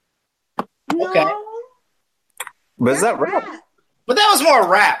Pepper. Okay. No. But is that rap? But that was more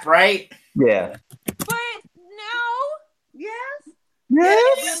rap, right? Yeah. But no. Yes.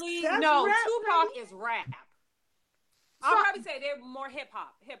 Really, no, rap, Tupac is rap. I'll probably say they're more hip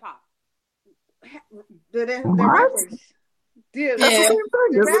hop. They're rappers. Dude, that's the same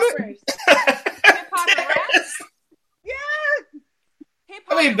thing, isn't rappers. Hip hop and rap? Yeah.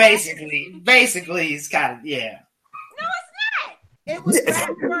 Hip-hop I mean, basically, it's kind of, yeah. No, it's not. It was rap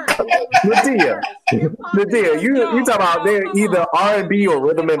first. Nadia, you talk about they're either R&B or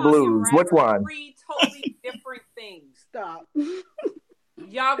rhythm and blues. Which one? Three totally different things. Stop.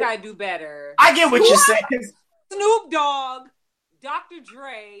 Y'all gotta do better. I get what you're saying. Snoop Dogg, Dr.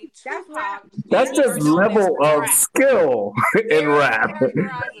 Dre, Tupac. That's just level of skill in rap.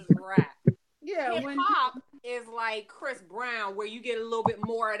 Yeah, hip hop is like Chris Brown, where you get a little bit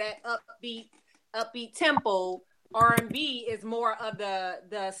more of that upbeat tempo. R&B is more of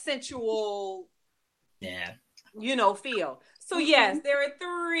the sensual, feel. So yes, there are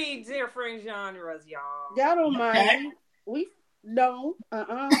three different genres, y'all. Y'all don't mind? We don't.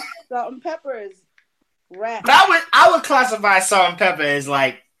 Salt and Pepper is rap. But I would classify Salt and Pepper as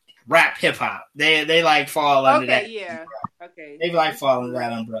like rap hip hop. They like fall under that. Yeah. Okay. They like fall under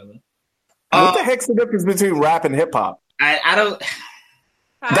that umbrella. What the heck's the difference between rap and hip hop? I don't.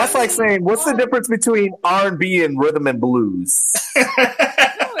 That's like saying, what's the difference between R&B and rhythm and blues? No,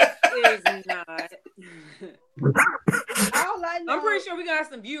 it is not. I'm pretty sure we got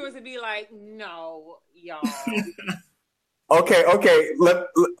some viewers to be like, no, y'all. Okay. Let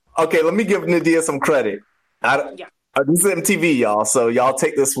me give Nadia some credit. This is MTV, y'all. So y'all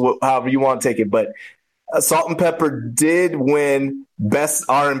take this however you want to take it. But Salt and Pepper did win Best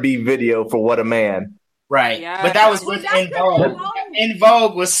R&B Video for What a Man. Right, but that was with In Vogue. In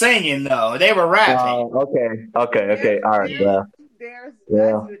Vogue was singing though; they were rapping. Okay. All right, yeah.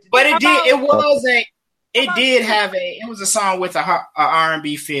 But it It did have it was a song with a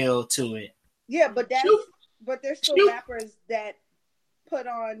R&B feel to it. Yeah, but there's still rappers that put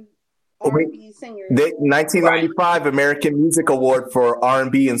on R&B singers. 1995 American Music Award for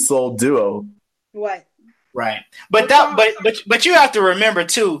R&B and Soul Duo. What? Right. But you have to remember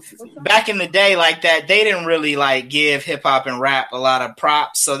too, back in the day like that, they didn't really like give hip hop and rap a lot of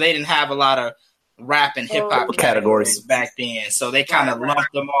props, so they didn't have a lot of rap and hip hop categories back then. So they kind of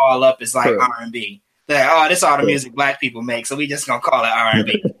lumped them all up as like R&B. Like, this is all the music black people make, so we just gonna call it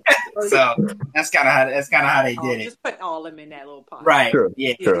R&B. So that's kind of how they did it. Just put all of them in that little pot. Right. True.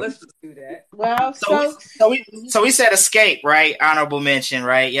 Yeah. Let's just do that. Well, so we said Escape, right? Honorable mention,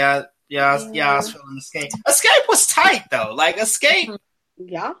 right? Y'all was feeling Escape. Escape was tight though. Like Escape.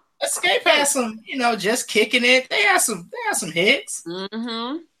 Yeah. Escape had some, just kicking it. They had some hits.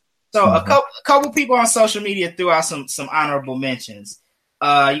 Mm-hmm. So a couple people on social media threw out some honorable mentions.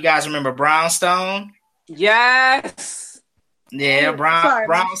 You guys remember Brownstone? Yes. Yeah,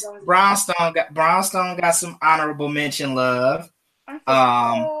 Brownstone got some honorable mention love.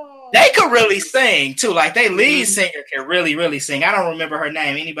 They could really sing too. Like they lead singer can really, really sing. I don't remember her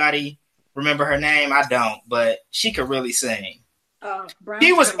name. Anybody remember her name? I don't, but she could really sing.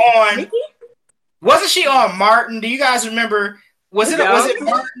 She was on. Mickey? Wasn't she on Martin? Do you guys remember? Was it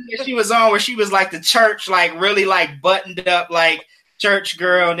Martin that she was on where she was like the church, like really like buttoned up like church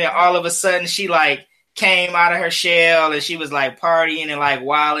girl, and then all of a sudden she like came out of her shell and she was like partying and like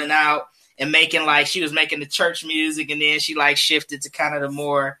wilding out and making like she was making the church music, and then she like shifted to kind of the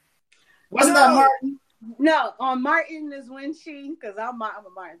more. Wasn't that Martin? No, on Martin is when because I'm a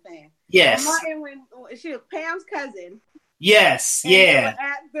Martin fan. Yes. On Martin when she was Pam's cousin. Yes, yeah.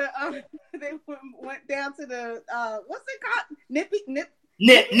 They went down to the what's it called?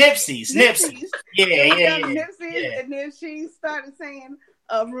 Nipsey's. Yeah. Nipsey's, and then she started saying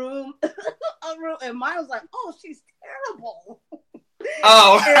a room, and mine was like, "Oh, she's terrible."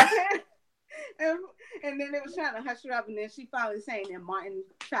 Oh. and then they was trying to hush her up, and then she finally saying that Martin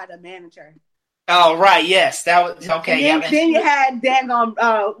tried to manage her. Oh right, yes, that was okay. Then you had daggone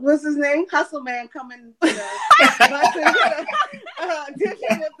what's his name, Hustle Man coming to the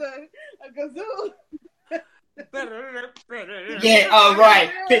audition with a kazoo. Yeah,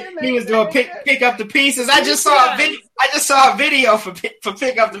 right. He was doing pick up the pieces. I just saw a video for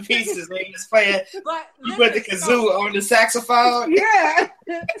pick up the pieces where he was playing with the kazoo on the saxophone. Yeah.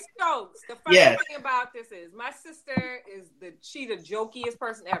 Stokes. The funny thing about this is my sister is the jokiest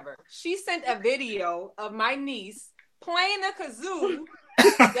person ever. She sent a video of my niece playing the kazoo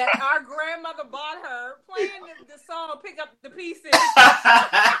that our grandmother bought her, playing the song "Pick Up the Pieces."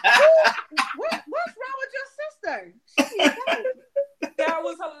 What's wrong with your sister? That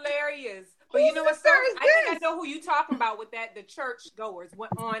was hilarious. But you know what? I think I know who you talking about with that. The church goers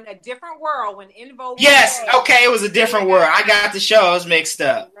went on a different world when In Vogue. Yes, okay, it was a different world. I got the shows mixed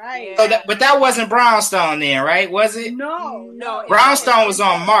up. Right. So but that wasn't Brownstone then, right? Was it? No. Brownstone was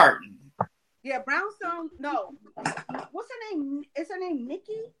on Martin. Yeah, Brownstone. No. What's her name? Is her name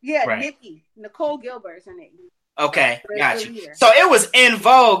Nikki? Yeah, right. Nikki. Nicole Gilbert is her name. Okay, got you. So it was In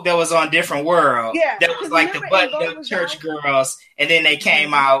Vogue that was on Different World. Yeah, that was like the button up church girls, and then they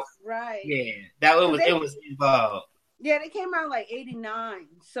came out. Right. Yeah, it was In Vogue. Yeah, they came out like '89.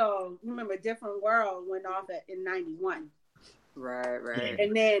 So remember, Different World went off in '91. Right.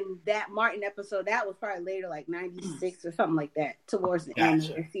 And then that Martin episode, that was probably later, like '96 or something like that, towards the end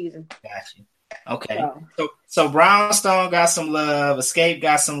of the season. Gotcha. Okay. So Brownstone got some love. Escape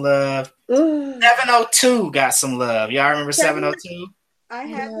got some love. 702 got some love. Y'all remember 702? I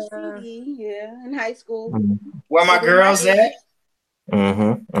had the CD, in high school. Where my girls at?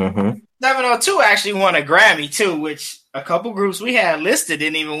 702 actually won a Grammy too, which a couple groups we had listed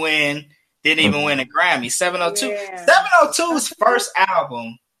didn't even win a Grammy. 702. Yeah. 702's first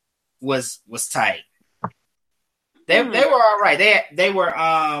album was tight. They were all right.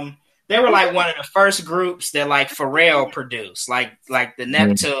 They were like one of the first groups that like Pharrell produced. Like the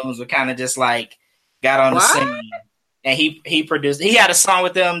Neptunes were kind of just like got on the scene, and he produced. He had a song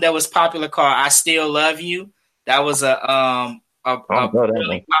with them that was popular called "I Still Love You." That was a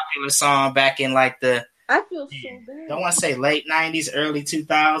really popular song back in like the. I feel so bad. Don't want to say late 90s, early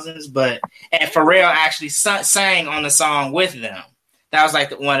 2000s, and Pharrell actually sang on the song with them. That was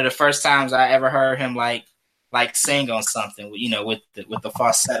like one of the first times I ever heard him like sing on something, with the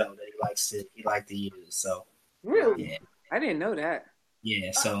falsetto that he liked to use. So really, yeah, I didn't know that.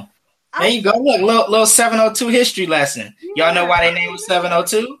 Yeah, so there you go. Look, little 702 history lesson. Y'all know why they named it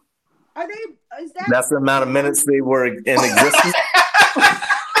 702? Are they? Is that? That's the amount of minutes they were in existence.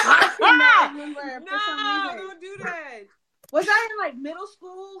 I cannot remember. No, don't do that. Was I in like middle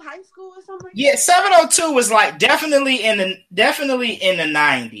school, high school, or something? Yeah, 702 was like definitely in the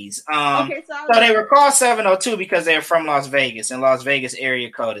 90s. Okay, so they were called 702 because they're from Las Vegas, and Las Vegas area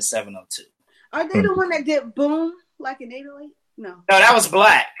code is 702. Are they the one that did Boom like in 808? No, that was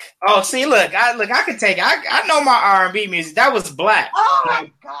Black. Oh, see, I could take. I know my R&B music. That was Black. Oh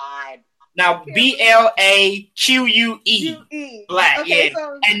my God. Now BLAQUE, Black, okay, yeah,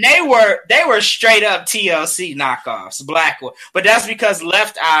 so, and they were straight up TLC knockoffs, Black, but that's because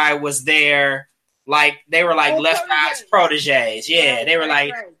Left Eye was there, like they were like Left Eye's proteges, yeah, right, they were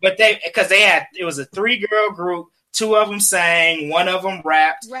right. but it was a 3-girl group, 2 of them sang, 1 of them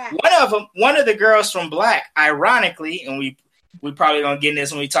rapped, one of the girls from Black, ironically, and we probably gonna get in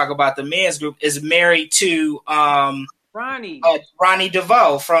this when we talk about the men's group, is married to Ronnie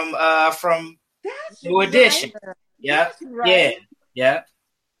DeVoe from New Edition. Right. Yeah, right. yeah.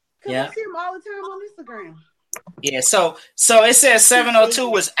 I see him all the time on Instagram. Yeah, so it says 702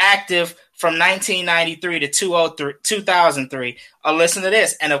 was active from 1993 to 2003. Listen to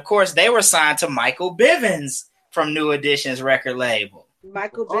this, and of course they were signed to Michael Bivins from New Edition's record label.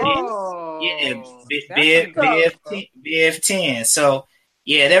 Michael Bivins, Biv 10. So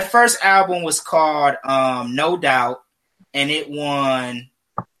yeah, their first album was called No Doubt. And it won.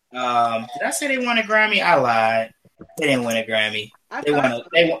 Did I say they won a Grammy? I lied. They didn't win a Grammy.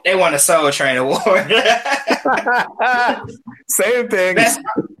 They won a Soul Train Award. Same thing. Best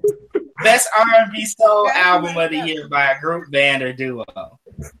R&B soul album of the year by a group, band, or duo.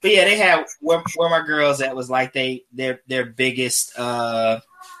 But yeah, they had Where My Girls At was like their biggest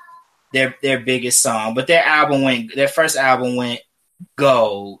their biggest song. But their first album went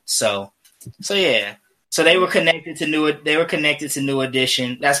gold. So yeah. So they were connected to New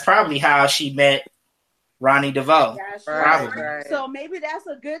Edition. That's probably how she met Ronnie DeVoe. Probably. Right. So maybe that's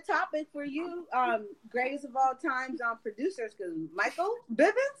a good topic for you, greatest of all times on producers, because Michael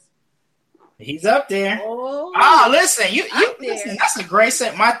Bivins, he's up there. Listen, you listen. That's a great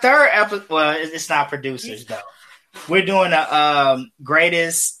set. My third episode. Well, it's not producers though. We're doing a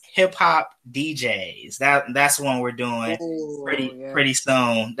greatest hip hop DJs. That's one we're doing pretty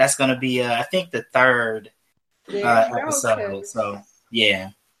soon. That's gonna be I think the third episode. Okay. So yeah.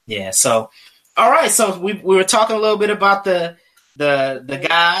 So all right. So we were talking a little bit about the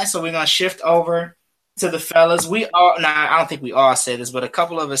guys. So we're gonna shift over to the fellas. I don't think we all said this, but a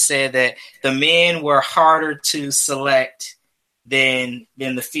couple of us said that the men were harder to select than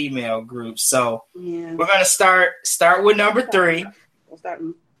the female group. So we're gonna start with number 3. We'll start.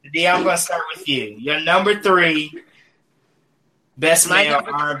 D, I'm going to start with you. Your number 3 best male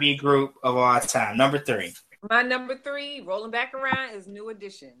R&B group of all time. Number 3. My number 3, rolling back around, is New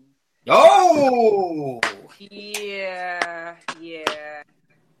Edition. Oh! Yeah.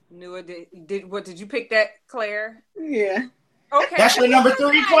 New Edition. Did you pick that, Claire? Yeah. Okay. That's your number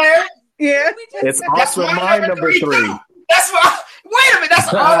 3, Claire? Yeah. It's also my number 3. Wait a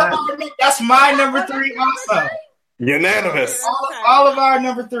minute. That's my number 3 also. Unanimous. All of our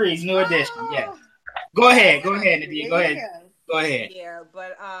number 3s, New Edition. Yeah. Go ahead, Nadia. Go ahead. Yeah,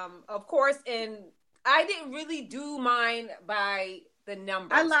 but of course, and I didn't really do mine by the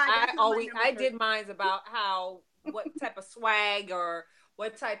numbers. I did mine about what type of swag or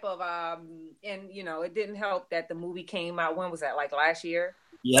what type of and it didn't help that the movie came out. When was that? Like last year?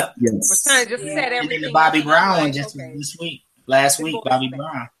 Yep. We're trying to just set everything. The Bobby Brown one just this week. Last week, Bobby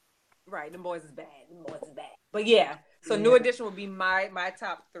Brown. Right, them boys is bad. But yeah, so New Edition would be my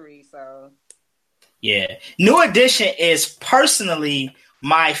top 3. So yeah, New Edition is personally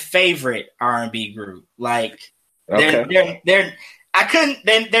my favorite R&B group. Like they're I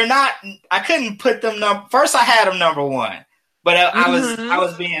couldn't put them first. I had them number 1, but I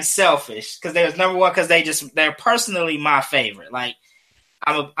was being selfish because they was number 1 because they're personally my favorite. Like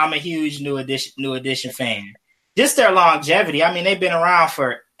I'm a huge New Edition fan. Just their longevity. I mean, they've been around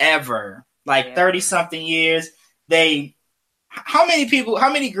forever. Like 30 something years. How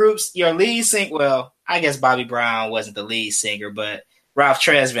many groups your lead singer? Well, I guess Bobby Brown wasn't the lead singer, but Ralph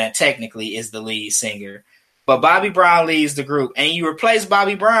Tresvant technically is the lead singer. But Bobby Brown leads the group, and you replace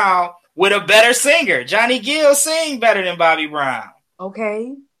Bobby Brown with a better singer. Johnny Gill sing better than Bobby Brown.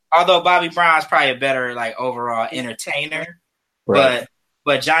 Okay. Although Bobby Brown's probably a better overall entertainer, right.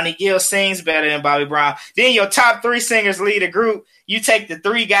 But Johnny Gill sings better than Bobby Brown. Then your top 3 singers lead a group. You take the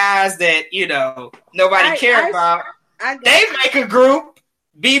 3 guys that, nobody cared about. They make a group,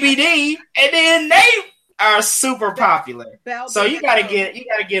 BBD, and then they are super popular. So you gotta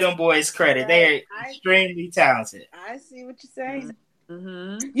get them boys credit. They're extremely talented. I see what you're saying.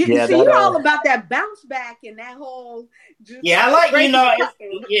 Mm-hmm. You're all about that bounce back and that whole. I like,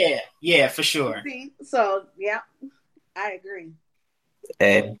 yeah, for sure. So, yeah, I agree.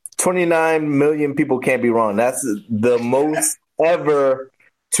 And 29 million people can't be wrong. That's the most ever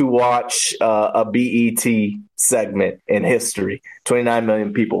to watch a BET segment in history. 29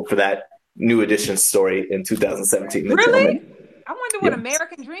 million people for that New Edition story in 2017. Really? I wonder what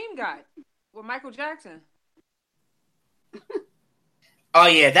American Dream got with Michael Jackson. Oh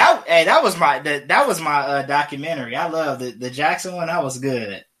yeah, that was my documentary. I love the Jackson one. That was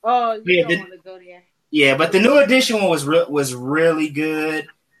good. Oh, you don't want to go there. Yeah, but the New Edition one was really good.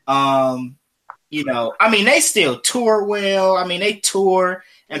 You know, I mean, they still tour well. I mean, they tour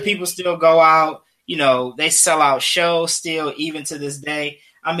and people still go out. You know, they sell out shows still, even to this day.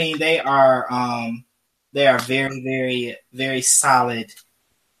 I mean, they are very, very, very solid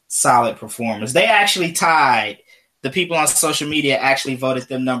performers. They actually tied. The people on social media actually voted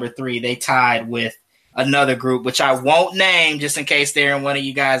them number 3. They tied with another group, which I won't name just in case they're in one of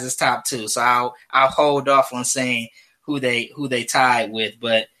you guys' top 2. So I'll hold off on saying who they tied with.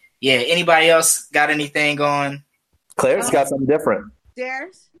 But yeah, anybody else got anything going? Claire's got something different.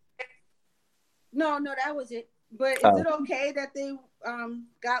 Theirs? No, that was it. But is it okay that they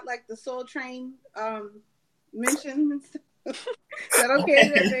got like the Soul Train mention? Is that okay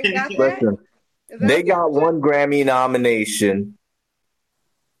that they got that? They got one Grammy nomination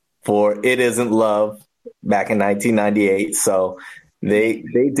for It Isn't Love back in 1998. So they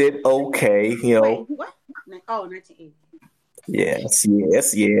did okay, you know. Wait, what? Oh, 1980. Yes.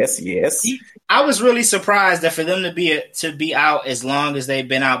 I was really surprised that for them to be out as long as they've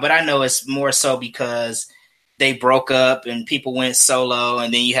been out, but I know it's more so because they broke up and people went solo,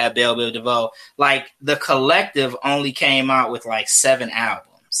 and then you have Bell Biv DeVoe. Like the Collective only came out with like 7 albums.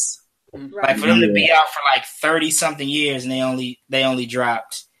 Right. Like for them to be out for like 30 something years and they only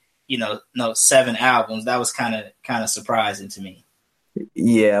dropped, 7 albums. That was kind of surprising to me.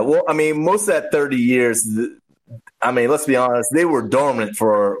 Yeah, well, I mean, most of that 30 years, I mean, let's be honest, they were dormant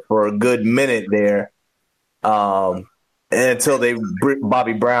for a good minute there, until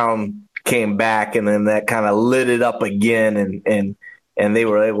Bobby Brown came back, and then that kind of lit it up again, and they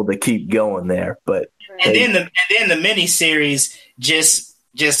were able to keep going there. But then the miniseries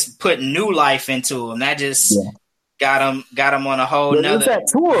just put new life into them. That just got them on a whole nother. It was that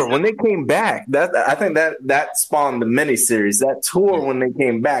tour when they came back. I think that spawned the miniseries. That tour when they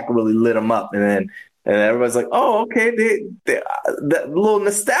came back really lit them up, and everybody's like, "Oh, okay." That little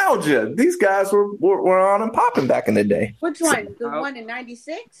nostalgia. These guys were on and popping back in the day. Which one? The one in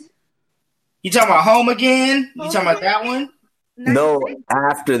 '96? You talking about Home Again? You talking about that one? 96? No,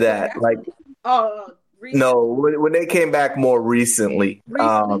 after that, like recently? No, when they came back more recently,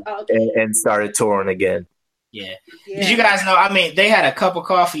 and started touring again. Yeah. Did you guys know? I mean, they had a cup of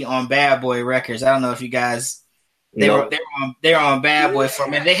coffee on Bad Boy Records. I don't know if you guys they were on Bad Boy for a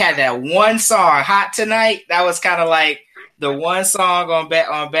minute. They had that one song, Hot Tonight. That was kind of like the one song on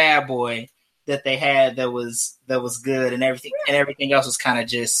Bad Boy that they had that was good, and everything else was kind of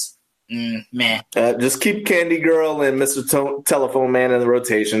just man. Just keep Candy Girl and Mr. Telephone Man in the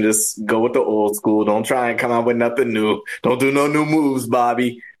rotation. Just go with the old school. Don't try and come out with nothing new. Don't do no new moves,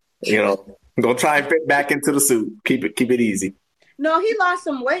 Bobby. Don't try and fit back into the suit. Keep it easy. No, he lost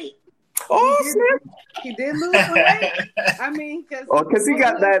some weight. He did lose some weight. I mean, because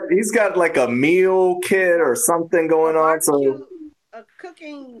he's got like a meal kit or something going on. So a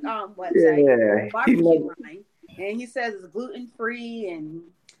cooking website, barbecue line, and he says it's gluten free and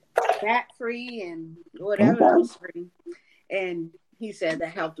fat free and whatever else free. And he said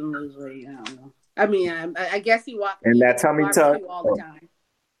that helped him lose weight. I don't know. I mean, I guess he walked and that tummy tuck all the time.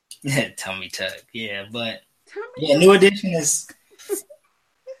 Yeah, tummy tuck. Yeah, but New Edition is.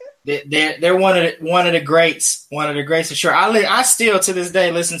 They're one of the greats for sure. I still to this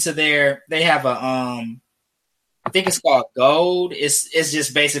day listen to they have a I think it's called Gold. It's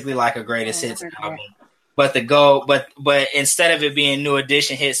just basically like a greatest hits album. But the Gold, but instead of it being New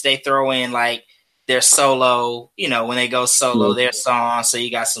Edition hits, they throw in like their solo, when they go solo, their songs. So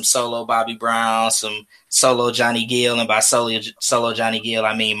you got some solo Bobby Brown, some solo Johnny Gill, and by solo Johnny Gill,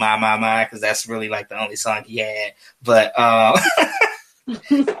 I mean my, because that's really like the only song he had. But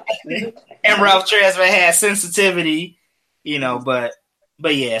and Ralph Tresvant had Sensitivity, but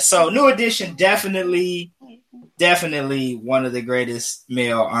yeah. So New Edition definitely one of the greatest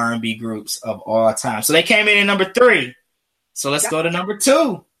male R&B groups of all time. So they came in at number 3. So let's go to number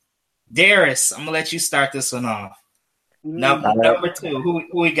 2. Darius, I'm gonna let you start this one off. Number 2. Who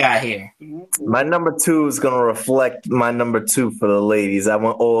we got here? My number 2 is going to reflect my number 2 for the ladies. I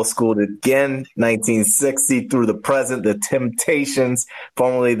went old school again, 1960 through the present. The Temptations,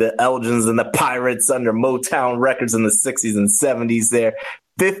 formerly the Elgins and the Pirates under Motown Records in the 60s and 70s there.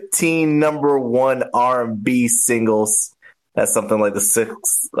 15 number 1 R&B singles That's something like the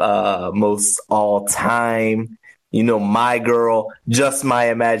sixth most all time. You know, My Girl, Just My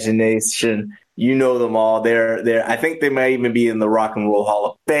Imagination. You know them all. They're. I think they might even be in the Rock and Roll Hall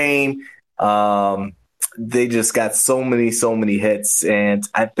of Fame. They just got so many hits, and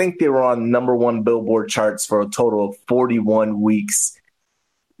I think they were on number one Billboard charts for a total of 41 weeks,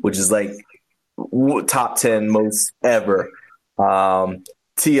 which is like top 10 most ever.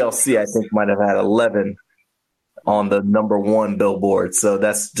 TLC, I think, might have had 11 on the number one Billboard. So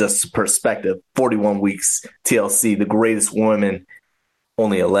that's just perspective. 41 weeks, TLC, the greatest women,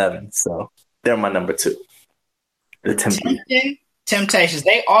 only 11. So they're my number two. The Temptations.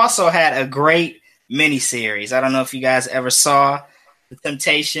 They also had a great miniseries. I don't know if you guys ever saw the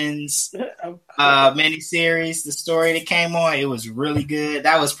Temptations miniseries, the story that came on. It was really good.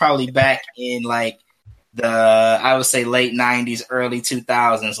 That was probably back in like I would say late 90s, early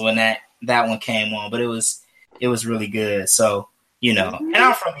 2000s when that one came on. But it was really good. So, you know, and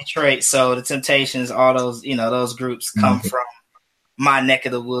I'm from Detroit, so the Temptations, all those, you know, those groups come from my neck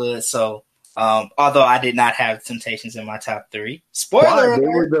of the woods. So, although I did not have Temptations in my top three. Spoiler alert. They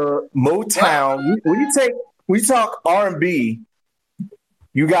were the Motown. When we talk R&B,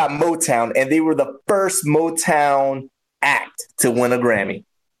 you got Motown, and they were the first Motown act to win a Grammy.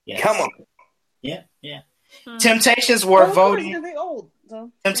 Yes. Come on. Yeah. Temptations were voted.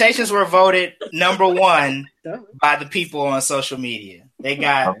 Temptations were voted number one by the people on social media. They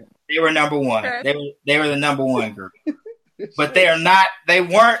were number one. They were the number one group. But they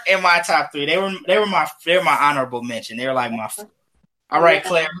weren't in my top three. They were my honorable mention. They were like my. All right,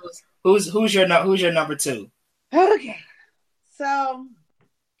 Claire, who's your number two? Okay, so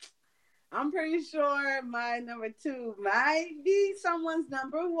I'm pretty sure my number two might be someone's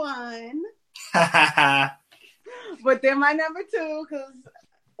number one. But they're my number two because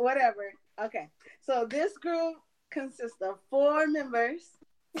whatever. Okay, so this group consists of 4 members.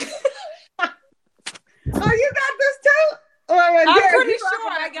 Oh, you got this too? I'm pretty sure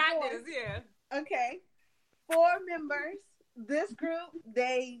I got this. Yeah. Okay, 4 members. This group,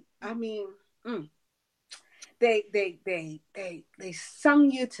 they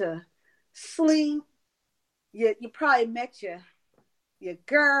sung you to sleep. You probably met your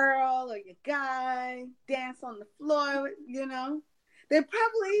girl or your guy dance on the floor. You know, they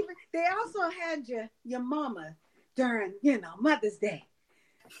also had your mama during Mother's Day.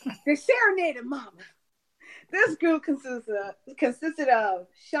 They serenaded mama. This group consisted of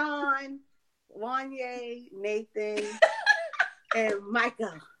Sean, Wanye, Nathan, and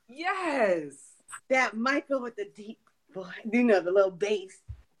Michael. Yes. That Michael with the deep voice, the little bass.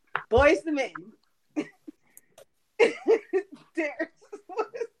 Boys to Men.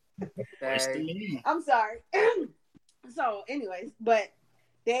 I'm sorry. So, anyways, but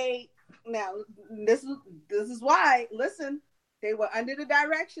this is why, listen, they were under the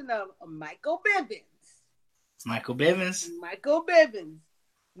direction of Michael Bivins. Michael Bivins,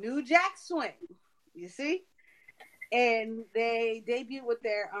 New Jack Swing, you see, and they debuted with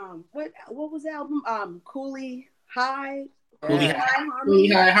their what was the album? Cooley High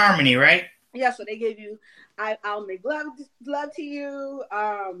Harmony, right? Yeah, so they gave you I'll Make Love to You,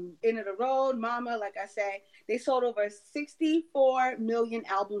 End of the Road, Mama. Like I say, they sold over 64 million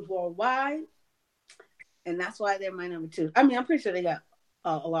albums worldwide, and that's why they're my number two. I mean, I'm pretty sure they got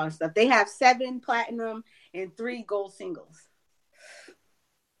a lot of stuff. They have 7 platinum and 3 gold singles.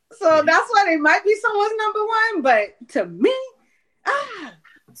 So that's why they might be someone's number one. But to me,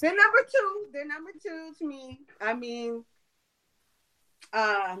 they're number two. They're number two to me. I mean,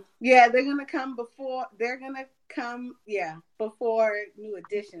 they're gonna come before. Before New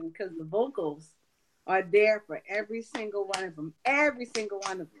Edition because the vocals are there for every single one of them. Every single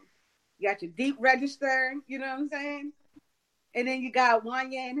one of them. You got your deep register. You know what I'm saying? And then you got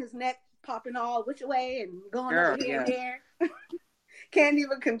Wanye and his neck popping all which way and going over here and there. Can't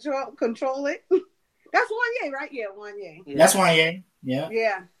even control it. That's Wanye, right? Yeah, Wanye. Yeah. That's Wanye. Yeah.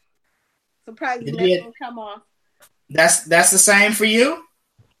 Yeah. Surprised the neck will come off. That's the same for you?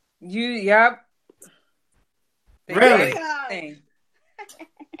 Yep. Really? The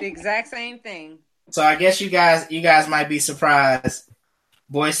exact same thing. So I guess you guys might be surprised.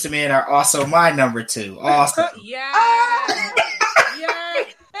 Boyz II Men are also my number two. Also. Yeah.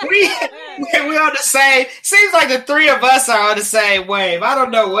 We on the same. Seems like the 3 of us are on the same wave. I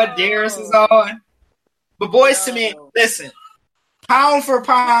don't know what Darius is on, but Boyz II Men. Listen, pound for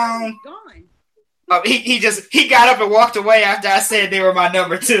pound. He got up and walked away after I said they were my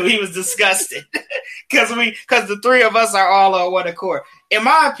number two. He was disgusted because the 3 of us are all on one accord. In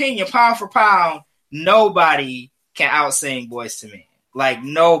my opinion, pound for pound, nobody can outsing Boyz II Men. Like,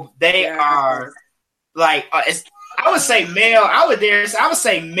 no, they are like, I would say male. I would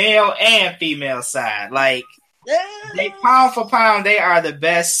say male and female side. Like they pound for pound, they are the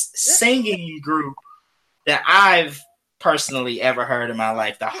best singing group that I've personally ever heard in my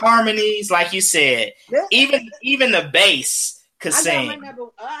life. The harmonies, like you said, even the bass could sing.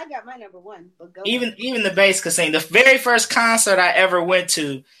 I got my number one. But go even the bass could sing. The very first concert I ever went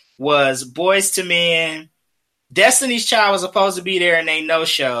to was Boyz II Men. Destiny's Child was supposed to be there and they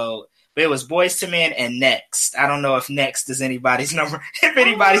no-showed. But it was Boyz II Men and Next. I don't know if Next is anybody's number. If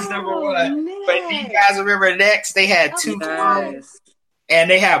anybody's number one, Next. but do you guys remember Next? They had two songs, and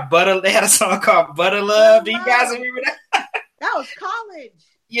they had They had a song called Butter Love. Do you guys remember that? That was college.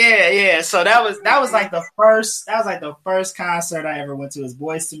 Yeah. So that was like the first. That was like the first concert I ever went to. Was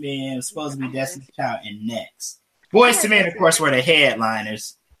Boyz II Men. It was supposed to be Destiny's Child and Next. Boyz II Men, of course, were the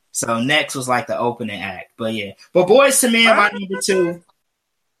headliners. So Next was like the opening act. But yeah, but Boyz II Men, my number two.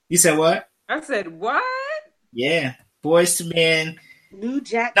 You said what? I said what? Yeah, Boyz II Men. New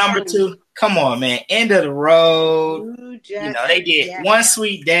Jack. Number two. Come on, man. End of the road. New Jack. You know, they did One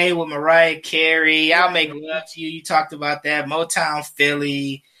Sweet Day with Mariah Carey. I'll Make Love to You. You talked about that. Motown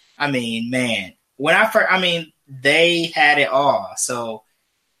Philly. I mean, man. They had it all. So,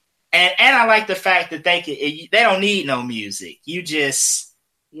 and I like the fact that they don't need no music. You just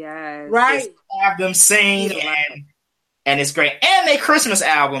right. have them sing and it's great. And their Christmas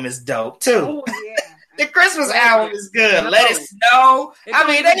album is dope too. Oh yeah. The Christmas album is good. Let It Snow. They have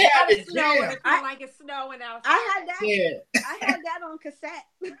it snow. It feel like it's snowing outside. I had that. Yeah. I had that on cassette.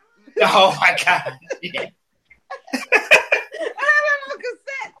 Oh my God. Yeah. I had it on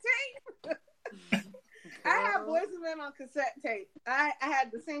cassette tape. I had Boyz II Men on cassette tape. I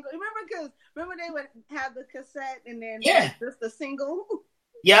had the single. Remember they would have the cassette and then just the single.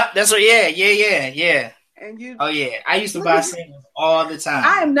 Yep, that's what. Yeah. And you. Oh yeah, I used to buy singles all the time.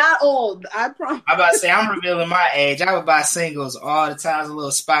 I am not old. I promise. I'm about to say I'm revealing my age. I would buy singles all the time. There's a little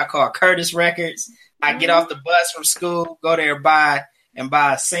spot called Curtis Records. I get off the bus from school, go there, buy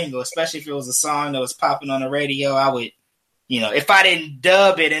a single, especially if it was a song that was popping on the radio. I would, if I didn't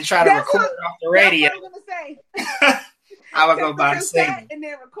dub it and try to record it off the radio, that's what I'm gonna say. I would go buy a single and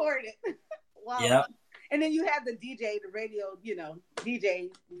then record it. Wow. Yep. And then you have the DJ, the radio, DJ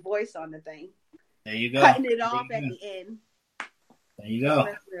voice on the thing. There you go. Cutting it off at the end. There you go.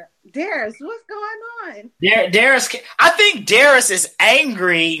 Darius, what's going on? Darius, I think Darius is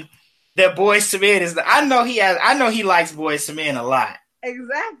angry that Boyz II Men is. I know he likes Boyz II Men a lot.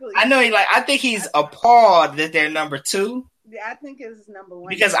 Exactly. I think he's appalled that they're number two. Yeah, I think it's number one.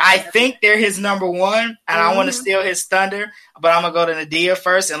 Because I think they're his number one, and I want to steal his thunder. But I'm gonna go to Nadia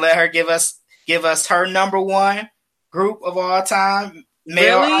first and let her give us her number one group of all time,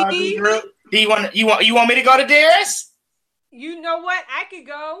 male R&B group. Do you want me to go to Darius? You know what? I could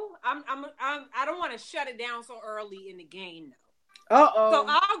go. I don't want to shut it down so early in the game though. So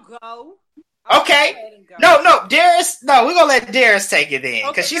I'll go. Okay. No, Darius. No, we're gonna let Darius take it in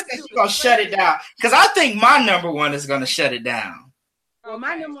because she said she's gonna shut it down. Because I think my number one is gonna shut it down. Well,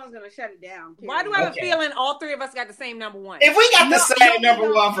 my number one's gonna shut it down. Why do I have a feeling all three of us got the same number one? If we got the same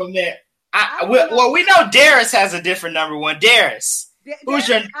number one from there, we know Darius has a different number one. Darius. Who's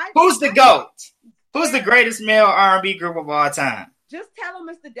the GOAT? Who's the greatest male R&B group of all time? Just tell him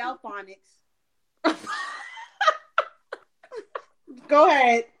it's the Delphonics. Go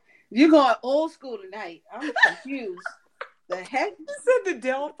ahead. You're going old school tonight. I'm confused. The heck? You said the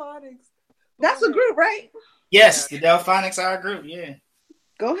Delphonics. That's a group, right? Yes, the Delphonics are a group, yeah.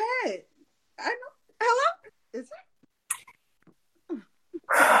 Go ahead. I know. Hello? Is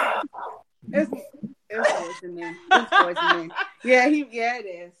it? It's Boyz II Men. It's Boyz II Men. Yeah, it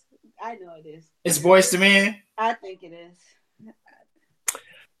is. I know it is. It's Boyz II Men? I think it is.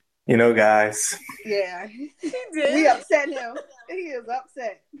 Guys. Yeah. We upset him. He is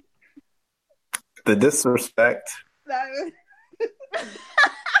upset. The disrespect that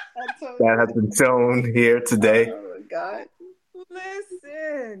has been shown here today. Oh, my God.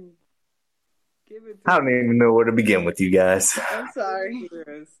 Listen. I don't even know where to begin with you guys. I'm sorry.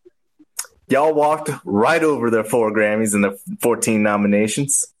 Y'all walked right over their 4 Grammys and their 14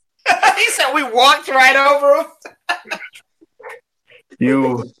 nominations. He said we walked right over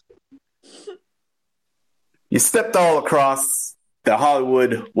them. You stepped all across the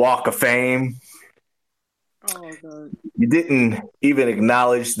Hollywood Walk of Fame. Oh, God. You didn't even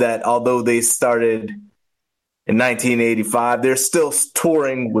acknowledge that although they started in 1985, they're still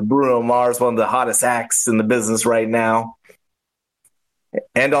touring with Bruno Mars, one of the hottest acts in the business right now.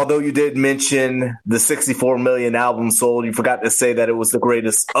 And although you did mention the 64 million albums sold, you forgot to say that it was the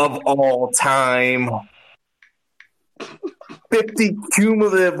greatest of all time. 50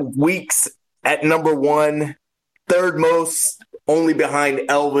 cumulative weeks at number one. third most, only behind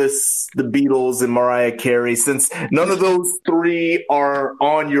Elvis, the Beatles, and Mariah Carey. Since none of those three are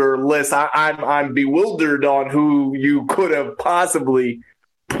on your list, I'm bewildered on who you could have possibly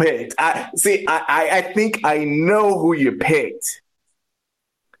picked. I think I know who you picked.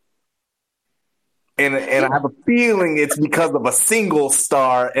 And I have a feeling it's because of a single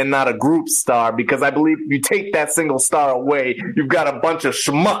star and not a group star, because I believe if you take that single star away, you've got a bunch of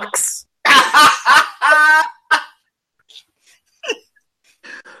schmucks.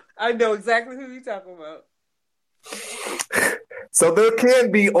 I know exactly who you're talking about. So there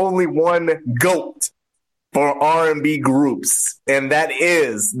can be only one GOAT for R&B groups, and that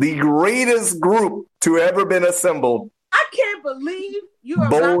is the greatest group to ever been assembled. I can't believe you are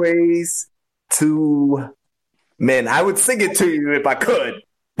Boys to Men. I would sing it to you if I could,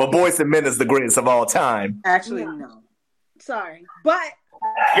 but Boys to Men is the greatest of all time. Actually, no. Sorry, but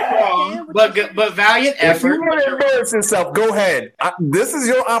you're wrong. But valiant effort. If you want to embarrass yourself, go ahead. This is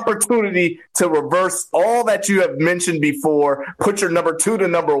your opportunity to reverse all that you have mentioned before. Put your number 2 to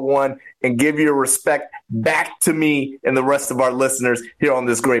number 1 and give your respect back to me and the rest of our listeners here on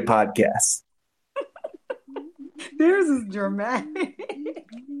this great podcast. Theirs is dramatic.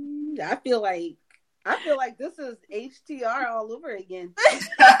 I feel like this is HTR all over again.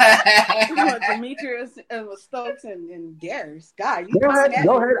 Demetrius and Stokes and Darius. God, go ahead.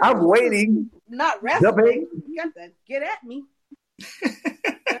 I'm waiting. Not wrestling. You got to get at me.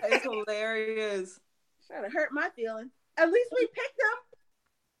 That is hilarious. Trying to hurt my feelings. At least we picked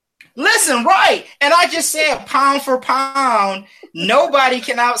them. Listen, right. And I just said pound for pound, nobody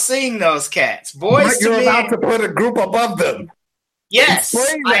can out-sing those cats. Boys but to you're Men. about to put a group above them. Yes,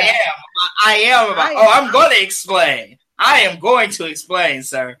 Explain I that. am. I am. I'm going to explain. I am going to explain,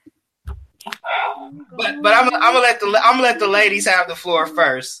 sir. But I'm gonna let the ladies have the floor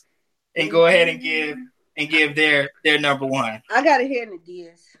first, and go ahead and give their number 1. I gotta hear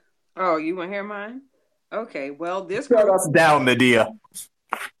Nadia's. Oh, you want to hear mine? Okay. Well, this Shut group, us down, Nadia.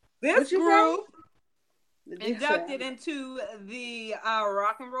 this group Inducted into the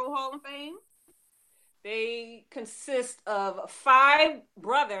Rock and Roll Hall of Fame. They consist of 5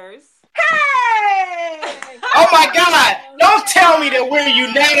 brothers. Hey! Oh my God! Don't tell me that we're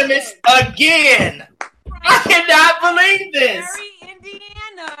unanimous again. I cannot believe this. Gary,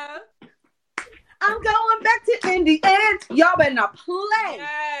 Indiana. I'm going back to Indiana. Y'all better not play.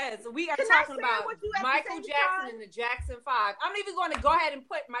 Yes, we are Can I talking say about what you at the Michael same Jackson time? and the Jackson 5. I'm even going to go ahead and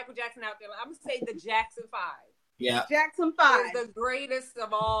put Michael Jackson out there. I'm going to say the Jackson 5. Yeah, Jackson 5. Is the greatest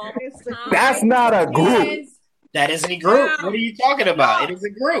of all time. That's not a group. that is a group. What are you talking about? It is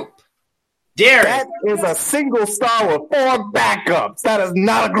a group. Derek, That is a single star with 4 backups. That is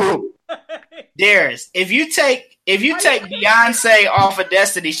not a group. Darius, if you take Beyonce off of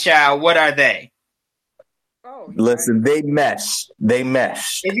Destiny's Child, what are they? Oh, Listen, they mesh.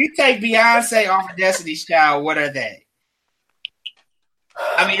 If you take Beyonce off of Destiny's Child, what are they?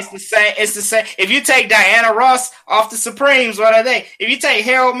 I mean, it's the same. It's the same. If you take Diana Ross off the Supremes, what are they? If you take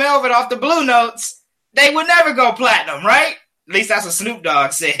Harold Melvin off the Blue Notes, they would never go platinum, right? At least that's what Snoop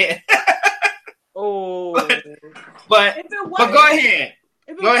Dogg said. oh, but go ahead.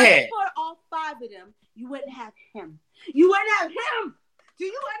 If it Go ahead. for all 5 of them, you wouldn't have him. You wouldn't have him. Do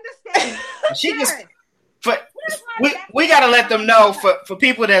you understand? She just Darren, we got to let them know for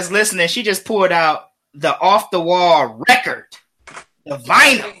people that's listening. She just pulled out the off the wall record, the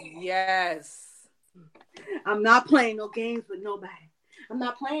vinyl. yes. I'm not playing no games with nobody. I'm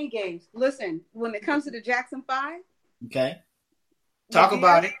not playing games. Listen, when it comes to the Jackson 5, Okay, talk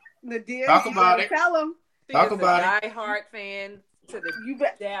about it. Nadia, Talk about it. Tell them. Talk about it. Die-hard fan to the You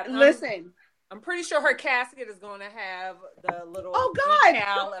bet. dad. Listen. I'm pretty sure her casket is going to have the little God,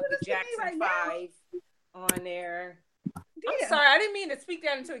 decal don't of do the this to me right Jackson now. 5 on there. Yeah. I'm sorry, I didn't mean to speak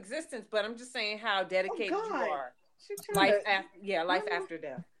that into existence, but I'm just saying how dedicated you God. are. She trying Life after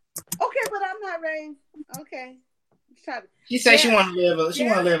death. Okay, but I'm not ready. Okay. She said she want to live. She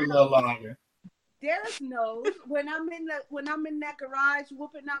want to live a little longer. Darius knows when I'm in that garage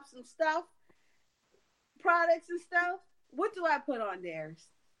whooping up some stuff, products and stuff. What do I put on Darius?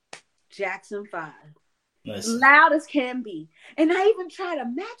 Jackson 5. Listen. Loud as can be. And I even try to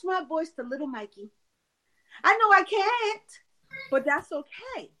match my voice to Little Mikey. I know I can't, but that's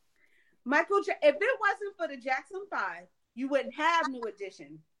okay. If it wasn't for the Jackson 5, you wouldn't have New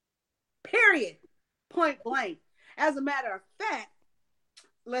Edition. Period. Point blank. As a matter of fact,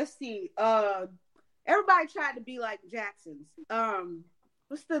 let's see. Everybody tried to be like Jacksons.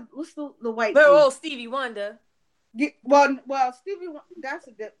 What's the white Little dude? old Stevie Wonder. Well, Stevie. That's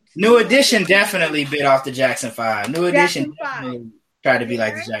a New Edition definitely bit off the Jackson 5. New Edition. Jackson 5. Try to be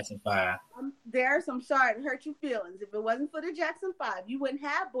like the Jackson 5. Darius, I'm sorry to hurt your feelings. If it wasn't for the Jackson 5, you wouldn't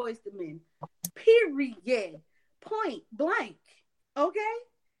have Boys to Men. Period. Point blank. Okay?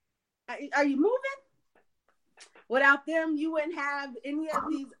 Are you moving? Without them, you wouldn't have any of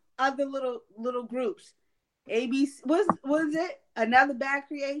these other little groups. ABC was it Another Bad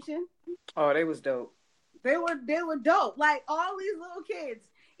Creation? Oh, they was dope. They were dope. Like all these little kids,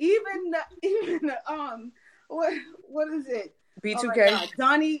 even the what is it? B2K.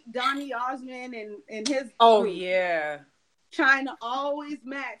 Donnie Osmond and his group, trying to always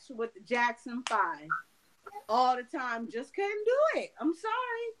match with the Jackson 5 all the time. Just couldn't do it. I'm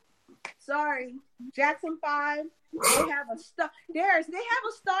sorry. Jackson 5. They have a star. They have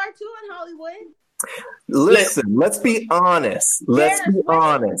a star too in Hollywood. Listen, let's be honest.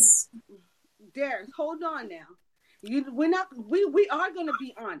 Darius, hold on now. We are gonna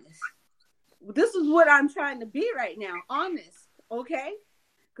be honest. This is what I'm trying to be right now. Honest, okay?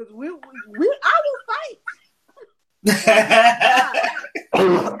 Because I will fight.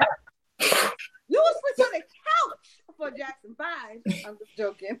 You will switch to the couch for Jackson 5. I'm just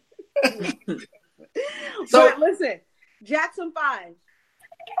joking. But listen, Jackson 5.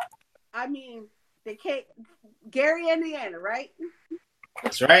 I mean, they came Gary, Indiana, right?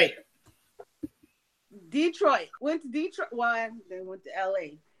 That's right. Detroit. Went to Detroit. Well, they went to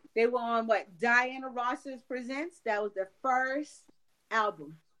LA. They were on Diana Ross's Presents. That was their first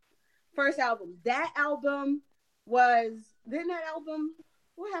album. That album was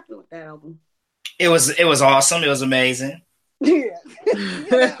what happened with that album? It was awesome. It was amazing. Yeah.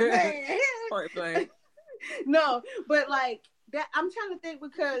 No, but like that, I'm trying to think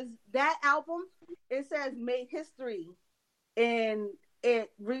because that album, it says made history and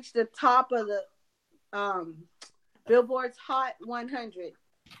it reached the top of the Billboard's Hot 100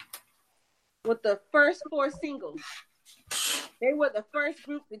 with the first 4 singles. They were the first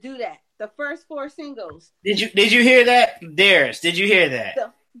group to do that. The first 4 singles. Did you hear that, Darius? Did you hear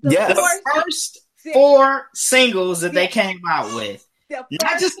that? Yes. The first 4 singles that they came out with,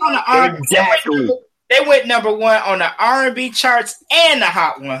 not just on the R&B. Exactly. They went number 1 on the R&B charts and the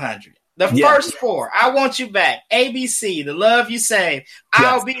Hot 100. The first 4. I Want You Back, ABC, The Love You Save,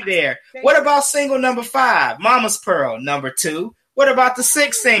 I'll Be There. What about single number 5, Mama's Pearl, number 2? What about the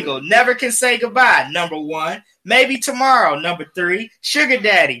 6th single, Never Can Say Goodbye, number 1? Maybe Tomorrow, number 3. Sugar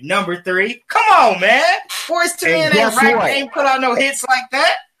Daddy, number 3. Come on, man. Boys to Men ain't put out no hits like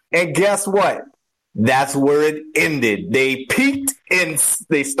that. And guess what? That's where it ended. They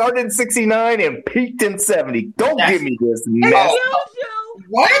started in 69 and peaked in 70. Don't give me this mess.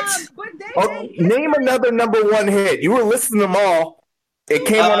 What? Name another number 1 hit. You were listing them all. It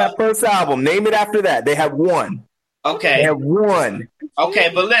came on that first album. Name it after that. They have 1. Okay. They have 1.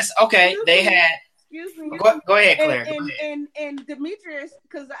 Okay, but listen. Okay, they had. Excuse me. Go ahead, Claire. And Demetrius,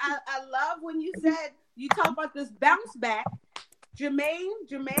 because I love when you said you talk about this bounce back.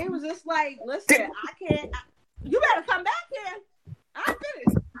 Jermaine was just like, listen, I can't. You better come back here. I'm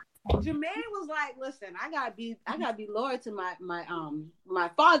finished. Jermaine was like, listen, I gotta be loyal to my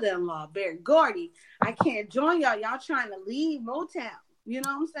father-in-law, Barry Gordy. I can't join y'all. Y'all trying to leave Motown. You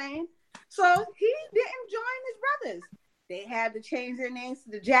know what I'm saying? So he didn't join his brothers. They had to change their names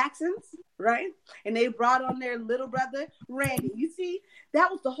to the Jacksons, right? And they brought on their little brother, Randy. You see, that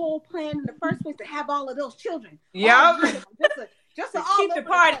was the whole plan in the first place, to have all of those children. Yeah. Just to keep the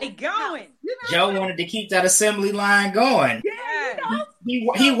party going. You know? Joe wanted to keep that assembly line going. Yeah, you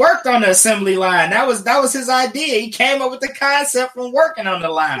know? He worked on the assembly line. That was his idea. He came up with the concept from working on the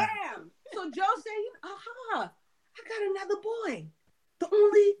line. Damn. So Joe said, I got another boy. The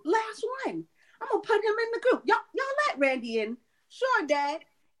only last one. I'm gonna put him in the group. Y'all let Randy in. Sure, Dad.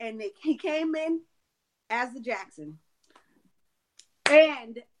 And he came in as the Jackson.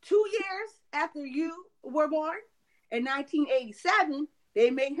 And 2 years after you were born, in 1987, they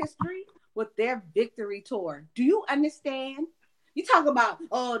made history with their victory tour. Do you understand? You talk about,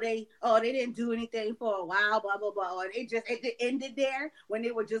 they didn't do anything for a while, blah, blah, blah. Or it ended there when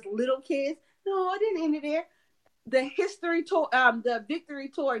they were just little kids. No, it didn't end there. The history tour, the victory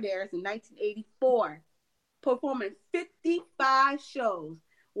tour there is in 1984, performing 55 shows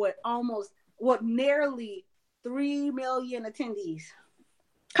with nearly 3 million attendees.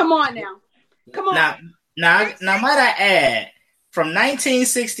 Come on now. Come on. Now, might I add, from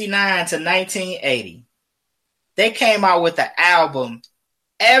 1969 to 1980, they came out with an album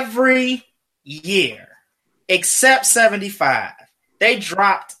every year, except 75. They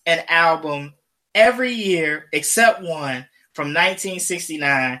dropped an album every year, except one, from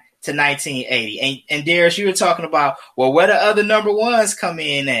 1969 to 1980. And Darius, you were talking about, well, where the other number 1s come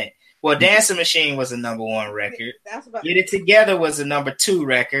in at? Well, Dancing Machine was a number 1 record. That's about Get It Together was a number 2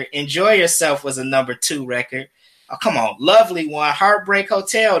 record. Enjoy Yourself was a number 2 record. Oh, come on. Lovely One. Heartbreak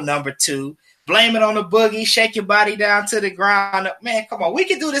Hotel, number 2. Blame It on the Boogie. Shake Your Body Down to the Ground. Man, come on. We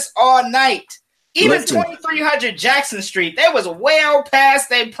can do this all night. Even 2300 Jackson Street, they was well past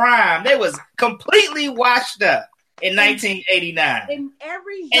their prime. They was completely washed up in 1989. In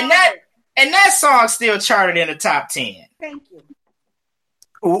every genre. And that song still charted in the top 10. Thank you.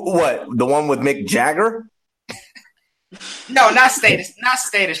 What? The one with Mick Jagger? No, not State of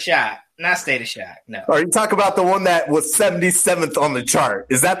Shock. Not State of Shock. No. Are you talking about the one that was 77th on the chart?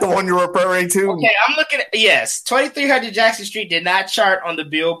 Is that the one you're referring to? Okay, I'm looking at, yes. 2300 Jackson Street did not chart on the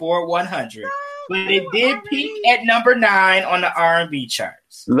Billboard 100, but it did peak at number 9 on the R&B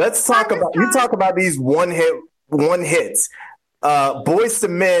charts. Let's talk about, you talk about these one hits. Boyz II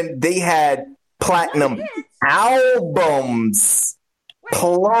Men, they had platinum albums.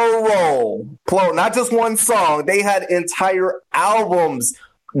 Plural, not just one song. They had entire albums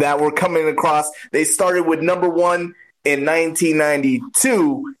that were coming across. They started with number 1 in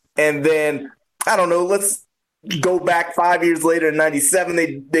 1992, and then I don't know. Let's go back 5 years later in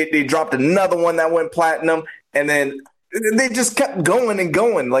 '97. They dropped another one that went platinum, and then they just kept going and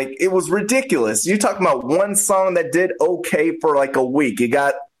going. Like, it was ridiculous. You're talking about one song that did okay for like a week. It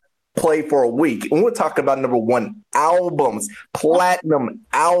got play for a week, and we're talking about number 1 albums, platinum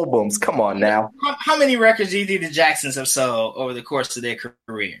albums. Come on now. How many records do you think the Jacksons have sold over the course of their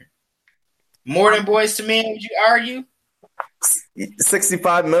career? More than Boyz II Men, would you argue?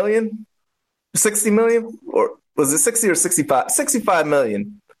 65 million? 60 million? Or was it 60 or 65? 65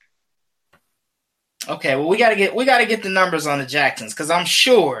 million. Okay, well, we gotta get the numbers on the Jacksons, because I'm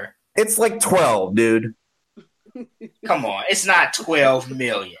sure it's like 12, dude. Come on, it's not 12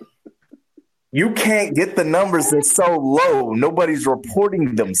 million. You can't get the numbers. They're so low. Nobody's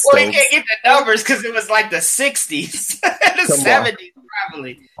reporting them. Well, you can't get the numbers because it was like the 60s, the 70s,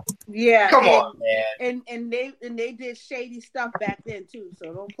 probably. Yeah. Come on, man. And they did shady stuff back then too.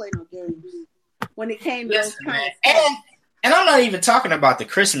 So don't play no games when it came to those kind of stuff. And I'm not even talking about the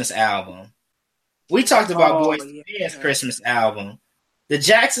Christmas album. We talked about Boyz II Men's Christmas album. The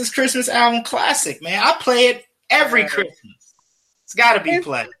Jacksons' Christmas album, classic, man. I play it every Christmas. It's got to be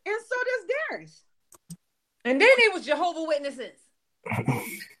played. And so does theirs. And then it was Jehovah's Witnesses.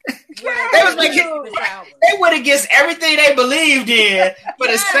 They was making, they went against everything they believed in for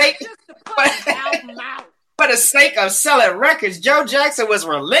the sake of selling records. Joe Jackson was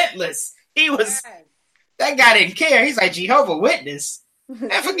relentless. He was that guy didn't care. He's like Jehovah's Witness.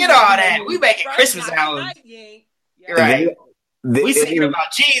 And forget all that. We making Christmas albums. Right. We singing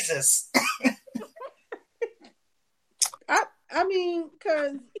about Jesus. I mean,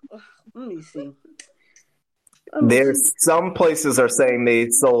 because let me see. There's some places are saying they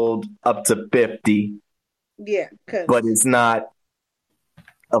sold up to 50. Yeah, but it's not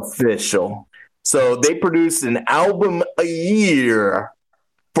official. So they produced an album a year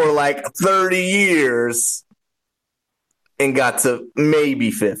for like 30 years and got to maybe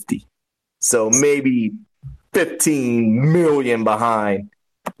 50. So maybe 15 million behind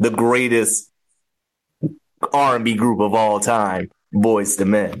the greatest R&B group of all time, Boyz II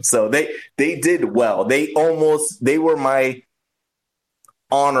Men. So they did well. They were my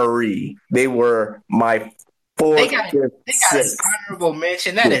honoree. They were my fourth. They got an honorable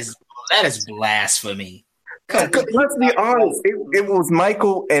mention. That is blasphemy. Let's be honest. It was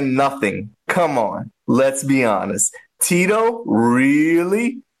Michael and nothing. Come on. Let's be honest. Tito,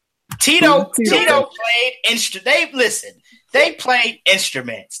 really? Tito played instruments. They played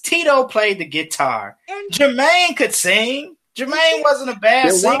instruments. Tito played the guitar. And Jermaine could sing. Jermaine wasn't a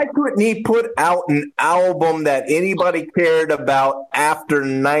bad singer. Why couldn't he put out an album that anybody cared about after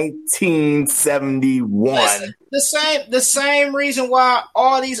 1971? Listen, the same reason why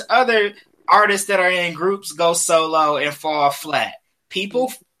all these other artists that are in groups go solo and fall flat.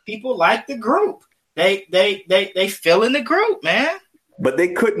 People like the group. They fill in the group, man. But they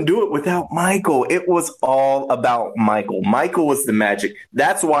couldn't do it without Michael. It was all about Michael. Michael was the magic.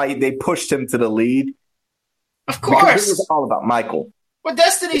 That's why they pushed him to the lead. Of course. It was all about Michael. Well,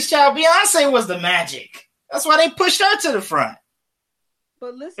 Destiny's Child, Beyonce was the magic. That's why they pushed her to the front.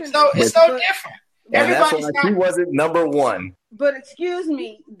 But listen, it's no different. And that's why she wasn't number one. But excuse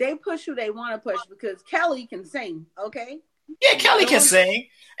me, they push who they want to push because Kelly can sing, okay? Yeah, Kelly can sing.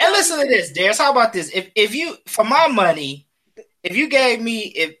 And listen to this, Darius. How about this? If you, for my money, if you gave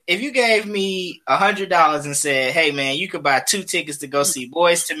me $100 and said, "Hey man, you could buy 2 tickets to go see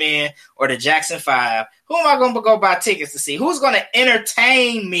Boyz II Men or the Jackson 5," who am I going to go buy tickets to see? Who's going to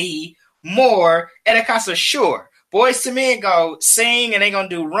entertain me more at a concert? Sure, Boys to Men go sing and they gonna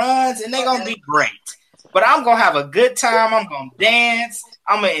do runs and they gonna be great. But I'm gonna have a good time. I'm gonna dance.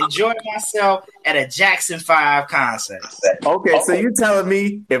 I'm gonna enjoy myself at a Jackson 5 concert. Okay, so you telling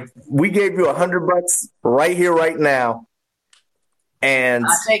me if we gave you $100 right here, right now, and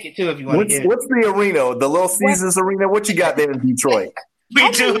I'll take it too if you want to. What's the arena? The Little Caesars Arena? What you got there in Detroit? We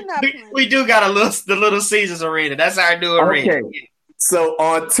do got the Little Caesars Arena. That's our new arena. Okay. So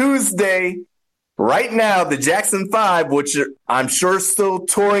on Tuesday, right now, the Jackson 5, which I'm sure is still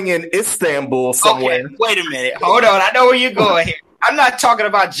touring in Istanbul somewhere. Okay, wait a minute. Hold on. I know where you're going here. I'm not talking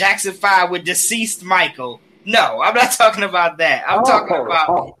about Jackson 5 with deceased Michael. No, I'm not talking about that. I'm talking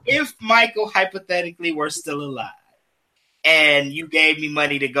about if Michael hypothetically were still alive and you gave me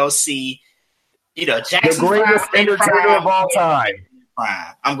money to go see, Jackson 5. The greatest entertainer of all time.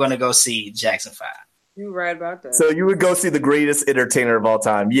 I'm going to go see Jackson 5. You're right about that. So you would go see the greatest entertainer of all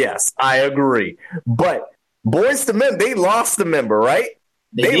time. Yes, I agree. But Boyz II Men, they lost a member, right?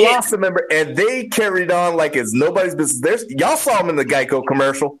 They lost a member, and they carried on like it's nobody's business. Y'all saw them in the Geico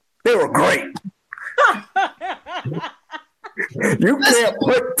commercial. They were great. You can't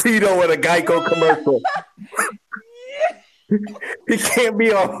put Tito in a Geico commercial. He can't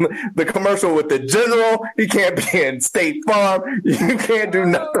be on the commercial with the General. He can't be in State Farm. You can't do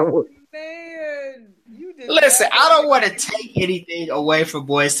nothing with man. Listen, I don't want to take anything away from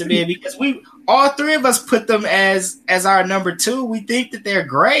Boyz II Men because all three of us put them as our number 2. We think that they're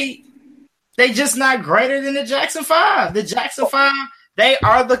great. They just not greater than the Jackson 5. The Jackson 5, they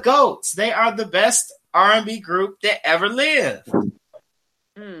are the GOATs. They are the best R&B group that ever lived.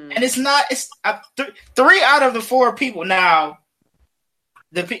 And it's 3 out of the 4 people. Now,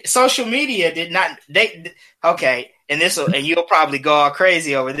 the social media did not. And you'll probably go all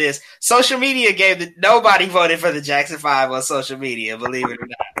crazy over this. Social media nobody voted for the Jackson 5 on social media. Believe it or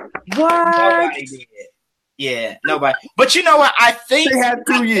not, what? Nobody did. Yeah, nobody. But you know what? I think they had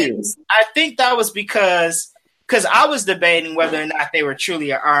 2 years. I think that was because I was debating whether or not they were truly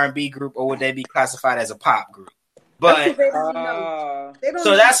an R&B group or would they be classified as a pop group. But I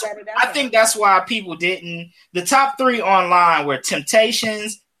think that's why people didn't. The top 3 online were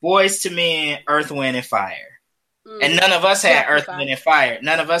Temptations, Boyz II Men, Earth, Wind, and Fire. And none of us had Earth, Wind, and Fire.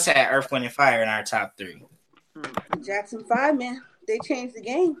 None of us had Earth, Wind, and Fire in our top 3. Jackson 5, man. They changed the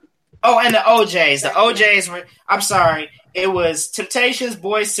game. Oh, and the OJs. The OJs were, I'm sorry, it was Temptations,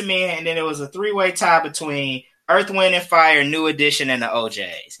 Boyz II Men, and then it was a 3-way tie between Earth, Wind, and Fire, New Edition, and the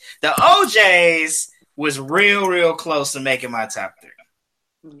OJs. The OJs was real close to making my top 3.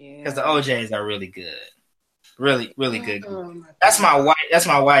 Yeah. Because the OJs are really good. Really, really good group. That's my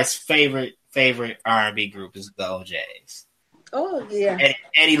wife's favorite R&B group is the OJs. Oh yeah.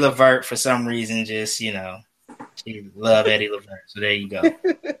 Eddie Levert for some reason just, she loved Eddie Levert. So there you go.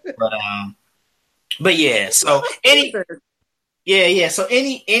 But yeah, so any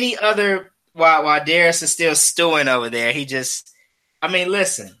other while Darius is still stewing over there,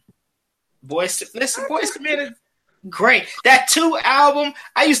 listen. Boyz II Men are great. That 2 album,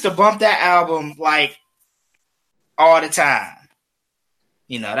 I used to bump that album like all the time.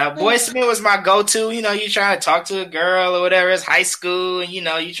 That Boyz II Men was my go-to. You trying to talk to a girl or whatever. It's high school, and you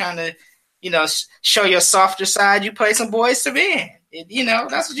trying to, show your softer side. You play some Boyz II Men.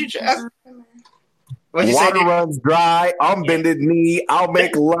 That's what you try. Water runs dry. I'm bended knee. I'll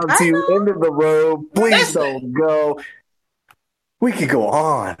make love to you into the road. Please don't go. We could go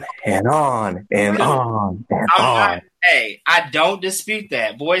on and on and on and on. Hey, I don't dispute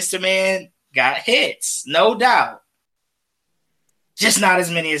that. Boyz II Men got hits, no doubt. Just not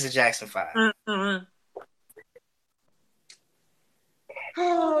as many as the Jackson 5. Mm-hmm.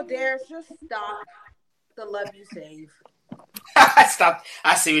 Oh, Darius, just stop. The love you save. Stop.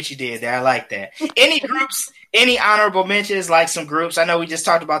 I see what you did there. I like that. Any groups, any honorable mentions, like some groups? I know we just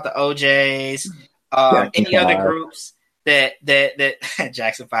talked about the OJs. Any other groups that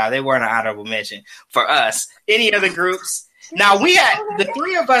Jackson 5, they weren't an honorable mention for us. Any other groups? Now, the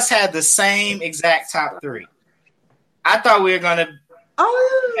 3 of us had the same exact top 3. I thought we were going to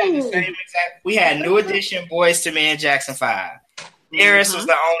have the same exact. We had New Edition, Boyz II Men, Jackson 5. Darius was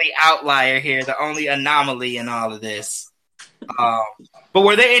the only outlier here, the only anomaly in all of this. But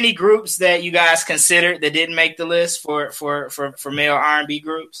were there any groups that you guys considered that didn't make the list for male R&B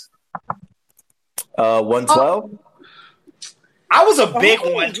groups? 112. I was a big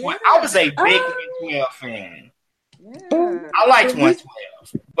 112. I was a big 112 fan. Yeah. I liked 112,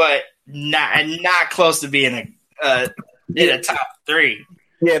 but not close to being in a top 3.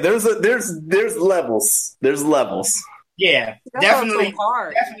 Yeah, there's levels. There's levels. Yeah, definitely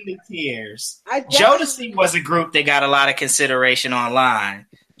tiers. Jodeci was a group that got a lot of consideration online.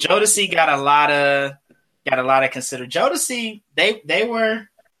 Jodeci got a lot of got a lot of consider. Jodeci, they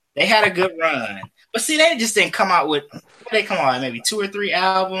had a good run, but see, they just didn't come out with. They come out with maybe 2 or 3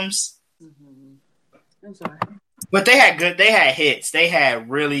 albums. Mm-hmm. I'm sorry, but they had hits. They had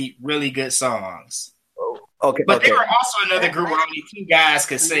really, really good songs. Okay, but they were also another group where only 2 guys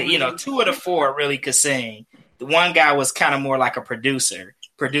could sing. 2 of the 4 really could sing. The one guy was kind of more like a producer,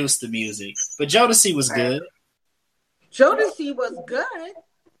 produced the music. But Jodeci was good. Jodeci was good.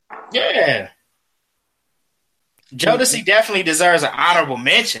 Yeah. Jodeci definitely deserves an honorable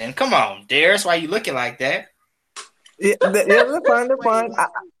mention. Come on, Darius, why you looking like that? Yeah, they're fine. They're fine.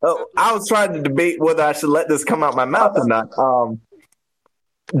 I was trying to debate whether I should let this come out my mouth or not.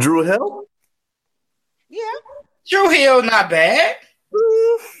 Drew Hill? Yeah. Drew Hill, not bad.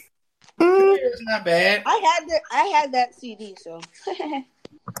 Drew Hill's not bad. I had that CD, so.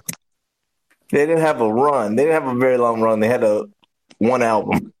 They didn't have a run. They didn't have a very long run. They had one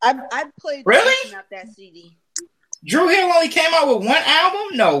album. I played really out that CD. Drew Hill only came out with 1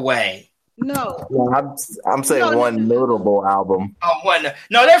 album? No way. No. I'm saying one notable album. Oh, one.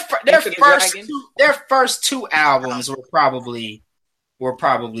 No, their first 2 albums were probably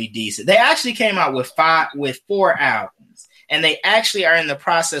decent. They actually came out with 4 albums, and they actually are in the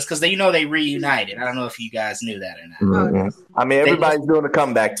process because they reunited. I don't know if you guys knew that or not. Mm-hmm. I mean, everybody's doing a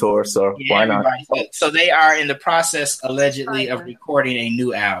comeback tour, so why not? So they are in the process, allegedly, of recording a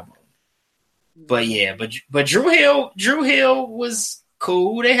new album. But yeah, but Drew Hill was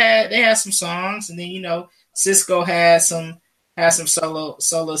cool. They had some songs, and then Cisco had some solo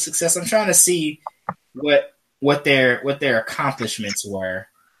success. I'm trying to see what their accomplishments were.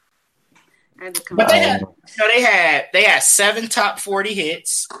 But they had 7 top 40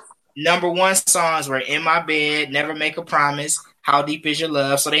 hits. Number 1 songs were "In My Bed," "Never Make a Promise," "How Deep Is Your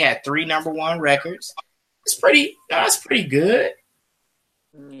Love." So they had 3 number 1 records. That's pretty good.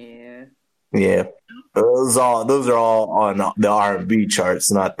 Yeah. Yeah. Those are all on the R&B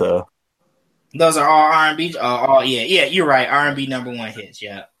charts, not the. Those are all R&B. Yeah. You're right. R&B number 1 hits.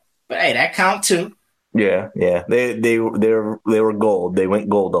 Yeah, but hey, that count too. Yeah. They were gold. They went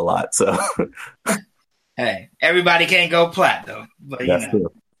gold a lot. So. Hey, everybody can't go platinum, but That's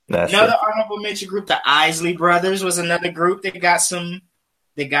true. That's another true. honorable mention group. The Isley Brothers was another group that got some.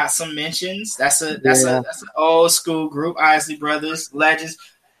 They got some mentions. That's an old school group. Isley Brothers, legends.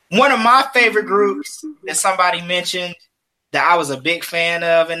 One of my favorite groups that somebody mentioned that I was a big fan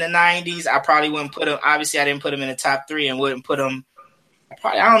of in the 90s. I probably wouldn't put them. Obviously, I didn't put them in the top 3 and wouldn't put them.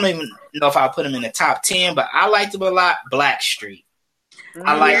 I don't even know if I put them in the top 10, but I liked them a lot. Blackstreet.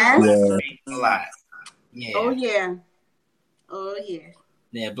 I liked Blackstreet a lot. Yeah. Oh yeah.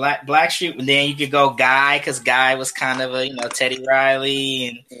 Yeah, Blackstreet. And then you could go Guy, because Guy was kind of a Teddy Riley,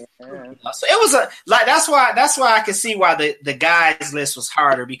 and so it was that's why I could see why the guys list was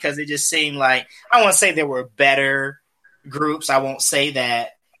harder, because it just seemed like, I won't say there were better groups, I won't say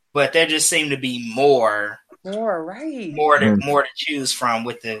that, but there just seemed to be more to choose from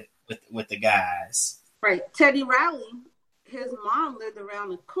with the guys. Right, Teddy Riley, his mom lived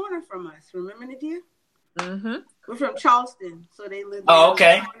around the corner from us. Remember, Nadia? Mm-hmm. We're from Charleston, so they lived. Oh,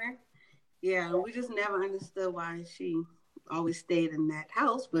 okay. The corner. Yeah, we just never understood why she always stayed in that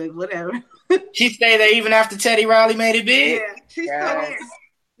house, but whatever. She stayed there even after Teddy Riley made it big. Yeah, she's still there.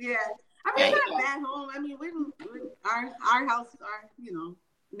 Yeah, I mean, it's not a bad home. I mean, our house, our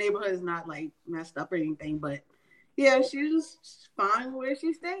neighborhood is not like messed up or anything, but yeah, she's fine where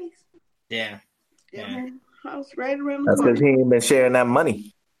she stays. Yeah. House right around the corner. That's because he ain't been sharing that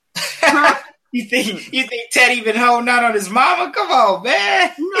money. Huh? You think Teddy been holding out on his mama? Come on,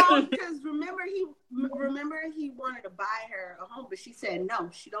 man. No, because remember he wanted to buy her a home, but she said no,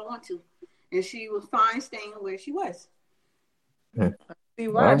 she don't want to, and she was fine staying where she was. She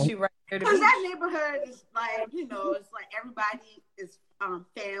was. She right there. Because that neighborhood is like, it's like everybody is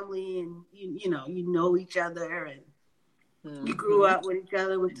family, and you know each other, and you grew up with each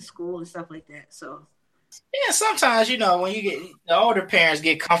other, went to school and stuff like that. So. Yeah, sometimes when you get the older parents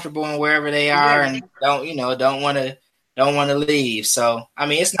get comfortable in wherever they are and don't want to leave. So I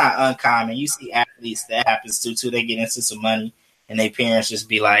mean, it's not uncommon. You see athletes that happens to they get into some money and their parents just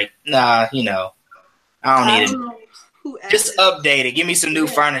be like, nah, I don't need it. Just update it. Give me some new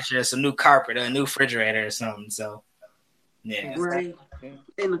furniture, some new carpet, a new refrigerator or something. So yeah, right.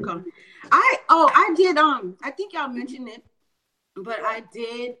 In the car. I did. I think y'all mentioned it, but I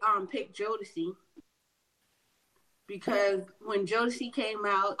did pick Jodeci. Because when Jodeci came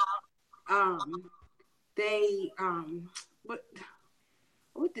out, they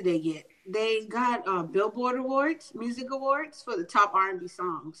what did they get? They got Billboard Awards, music awards for the top R&B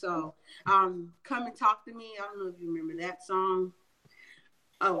song. So, "Come and Talk to Me." I don't know if you remember that song.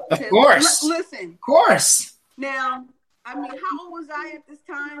 Oh, of course. Listen. Of course. Now, I mean, how old was I at this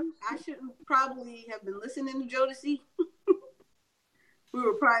time? I shouldn't probably have been listening to Jodeci. We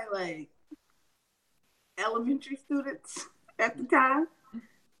were probably like elementary students at the time.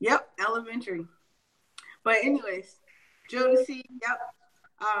 Yep, elementary. But anyways, Jodeci, yep.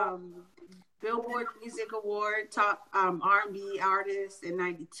 Billboard Music Award, top R&B artist in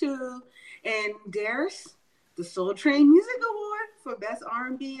 92. And Darius, the Soul Train Music Award for Best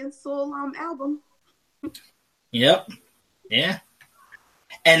R&B and Soul album. Yep. Yeah.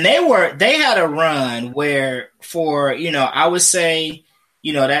 And they had a run where for, I would say,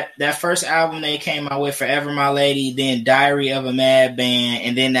 that first album they came out with, Forever My Lady, then Diary of a Mad Band,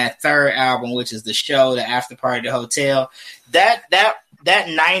 and then that third album, which is The Show, The After Party, The Hotel. That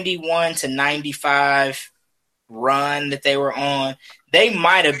 91 to 95 run that they were on, they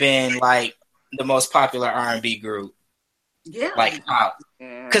might have been like the most popular R&B group. Yeah. Like,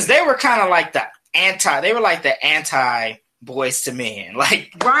 because they were kind of like the anti Boys to Men.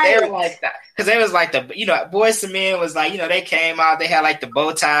 Like, right. They were like that. Because they was like Boys to Men was like, they came out, they had like the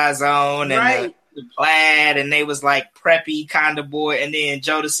bow ties on and right. the plaid, and they was like preppy kind of boy. And then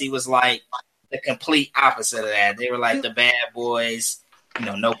Jodeci was like the complete opposite of that. They were like the bad boys,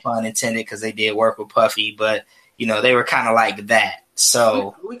 no pun intended, because they did work with Puffy, but they were kind of like that.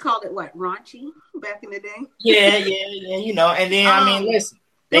 So we called it what, raunchy back in the day. Yeah. And then I mean, listen,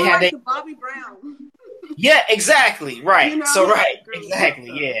 they had like the Bobby Brown. Yeah, exactly. Right. So right,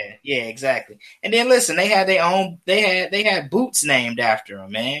 exactly. Yeah, exactly. And then listen, they had their own. They had boots named after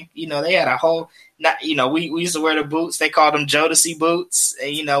them, man. They had a whole. We used to wear the boots. They called them Jodeci boots,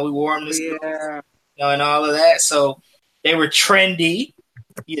 and we wore them to school, and all of that. So they were trendy,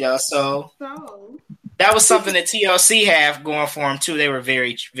 So that was something that TLC have going for them too. They were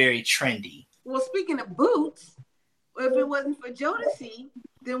very, very trendy. Well, speaking of boots, if it wasn't for Jodeci,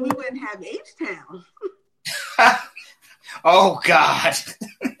 then we wouldn't have H-Town. Oh God!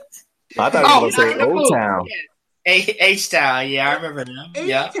 I thought you were going to say O-Town. H-Town, yeah, I remember them.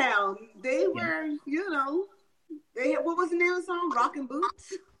 H-Town, they were, they had, what was the name of the song? Rockin'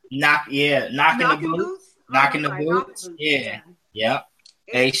 Boots. Knocking the boots. Knocking the boots. Yeah. Yep.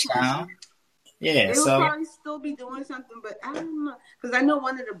 H-Town. Yeah. They would probably still be doing something, but I don't know, because I know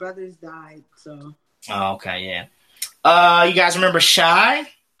one of the brothers died. So. Oh, okay, yeah. You guys remember Shy?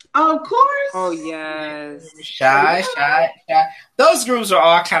 Oh, of course. Oh, yes. Shy. Those groups are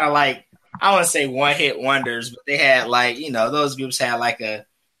all kind of like, I want to say one-hit wonders, but they had like, those groups had like a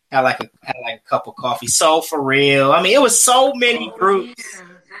cup of coffee. Soul for Real. I mean, it was so many groups,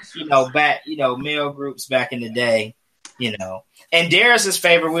 male groups back in the day, And Darius's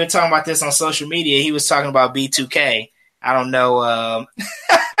favorite, we were talking about this on social media. He was talking about B2K. I don't know.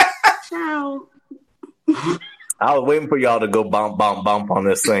 I was waiting for y'all to go bump on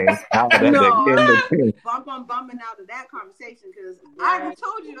this thing. Bumping out of that conversation, because I already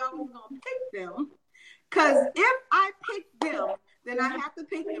told you I was going to pick them. Because if I pick them, then I have to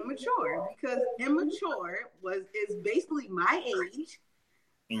pick Immature, because Immature is basically my age.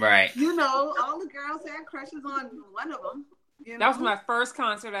 Right. All the girls had crushes on one of them. That was my first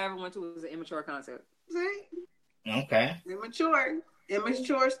concert I ever went to. Was an Immature concert. See? Okay.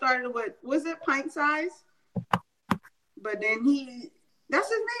 Immature started with, was it Pint Size? But then that's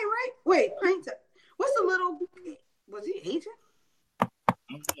his name, right? Wait, Pint Size. What's the little, was he Asian?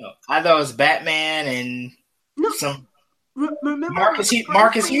 I thought it was Batman and some. Remember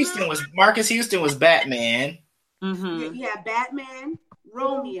Marcus Houston was Batman. Mm-hmm. Yeah, Batman,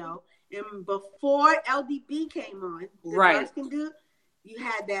 Romeo, and before LDB came on, right? You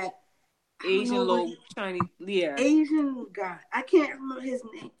had that Asian little Chinese, Asian guy. I can't remember his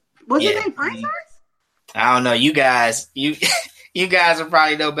name. Was his name Pint Size? I don't know. You guys will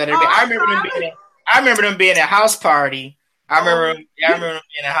probably know better than me. I remember them being at House Party. I remember them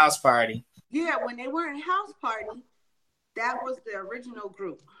being at House Party. Yeah, when they were in House Party, that was the original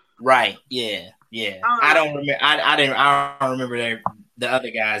group. Right. Yeah. I don't remember. I don't remember the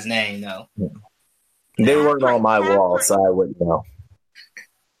other guy's name though. They weren't on my wall, so I wouldn't know.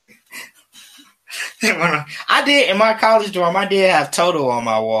 I did in my college dorm. I did have Toto on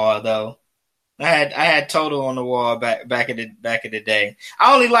my wall though. I had Toto on the wall back in the day.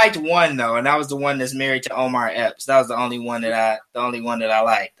 I only liked one though, and that was the one that's married to Omar Epps. That was the only one that I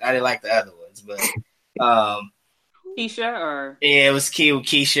liked. I didn't like the other ones, but Keisha or it was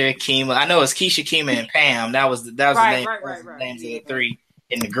Keisha, Kima. I know it was Keisha, Kima, and Pam. That was the name. The names of the three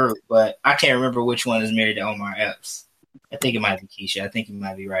in the group, but I can't remember which one is married to Omar Epps. I think it might be Keisha. I think you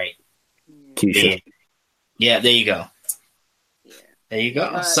might be right. Keisha. Yeah, there you go. Yeah. There you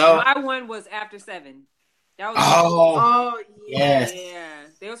go. So my one was After 7. That was Oh yes. yeah.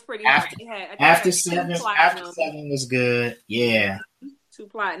 They was pretty After, hot. They had, I think after they had 7, after 7 was good. Yeah. 2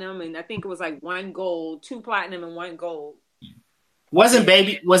 platinum, and I think it was like 1 gold, 2 platinum, and 1 gold. Wasn't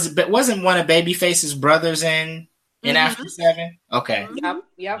one of Babyface's brothers in After 7? Okay. Yep.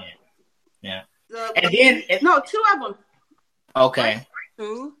 Yeah. The, And then 2 of them. okay.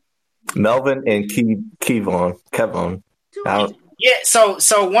 Who? Melvin and Kevon. 2 of them. Yeah, so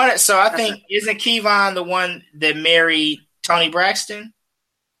I think isn't Kevon the one that married Tony Braxton?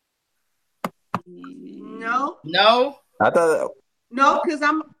 No. I thought No, because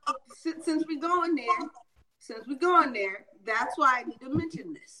since we're going there, that's why I need to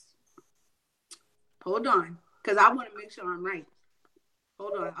mention this. Hold on, because I want to make sure I'm right.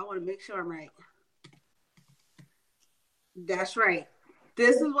 Hold on, I want to make sure I'm right. That's right.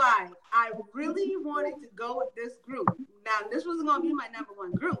 This is why I really wanted to go with this group. Now, this wasn't going to be my number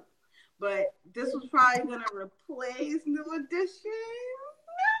 1 group, but this was probably going to replace New Edition.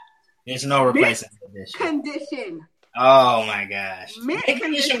 There's no replacing Condition. Oh my gosh. Mint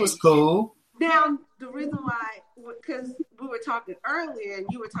Condition was cool. Now, the reason why, because we were talking earlier and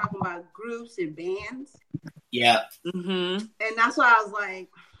you were talking about groups and bands. Yeah. And that's why I was like,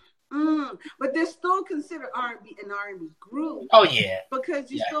 but they're still considered R&B an R&B group. Oh yeah.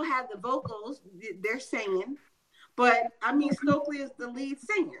 Because you still have the vocals, they're singing. But I mean, Stokely is the lead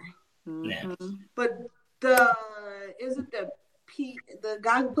singer. Yeah. But the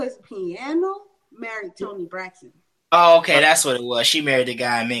guy who plays the piano married Tony Braxton. Oh, okay, that's what it was. She married the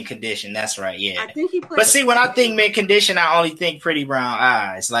guy in Mint Condition. That's right, yeah. I think he played. But see, when I think Mint Condition, I only think Pretty Brown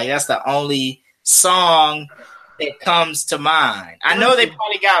Eyes. Like, that's the only song that comes to mind. I know they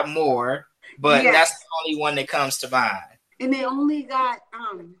probably got more, but that's the only one that comes to mind. And they only got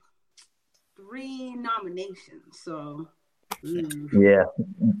 3 nominations, so yeah,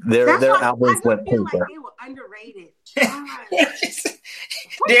 their albums went paper. Like they were underrated.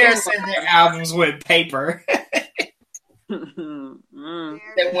 Dare said their albums went paper.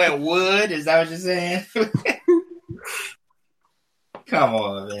 They went wood. Is that what you're saying? Come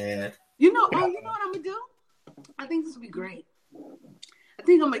on, man. You know what I'm gonna do? I think this would be great. I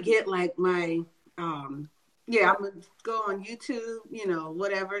think I'm gonna get like my I'm gonna go on YouTube,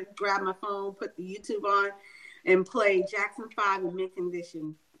 whatever, grab my phone, put the YouTube on, and play Jackson 5 in Mint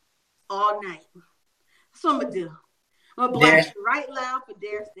Condition all night. That's what I'm gonna do. I'm gonna blast it right loud for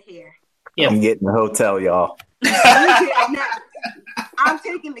Darius to hear. Yeah. I'm getting the hotel, y'all. I'm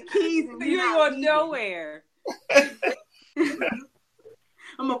taking the keys and you ain't going nowhere.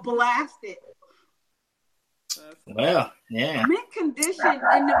 I'm gonna blast it. Well, yeah. Mint Condition,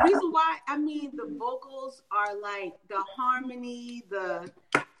 and the reason why, the vocals are like the harmony,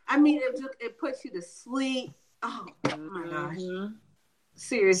 it puts you to sleep. Oh my gosh.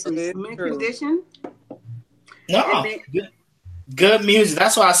 Seriously, Mint Condition. No, good music.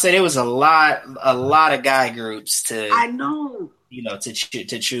 That's why I said it was a lot of guy groups to. I know.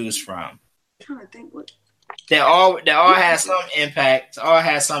 To choose from. I'm trying to think what. They all had some impact. All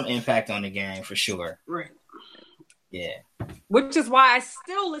had some impact on the game for sure. Right. Yeah. Which is why I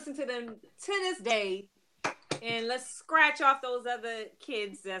still listen to them to this day. And let's scratch off those other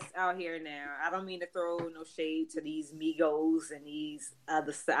kids that's out here now. I don't mean to throw no shade to these Migos and these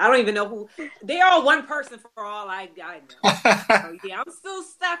other stuff. I don't even know who. They all one person for all I know. So, yeah, I'm still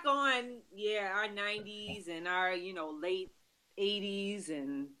stuck on our 90s and our late 80s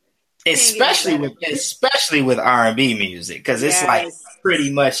and especially with R&B music because it's like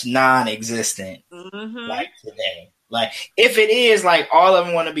pretty much non-existent like today. Like if it is like all of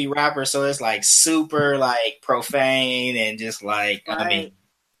them want to be rappers, so it's like super like profane and just like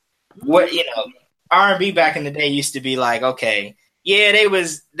what R&B back in the day used to be like they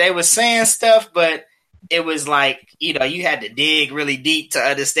was saying stuff, but it was like you had to dig really deep to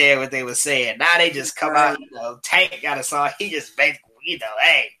understand what they were saying. Now they just come out. Tank got a song. He just basically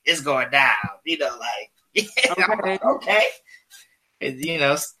hey, it's going down. Okay.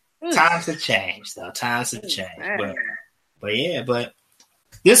 Times have changed, though. Times have changed. But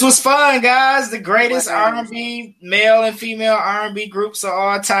this was fun, guys. The greatest R&B, male and female R&B groups of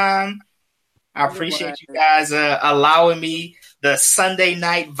all time. I appreciate you guys allowing me the Sunday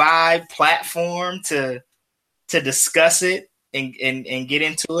Night Vibe platform to discuss it and get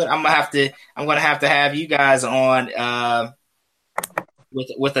into it. I'm gonna have to have you guys on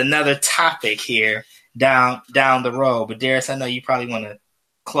with another topic here down the road. But Darius, I know you probably want to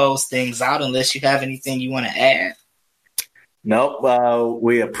close things out unless you have anything you want to add. Nope.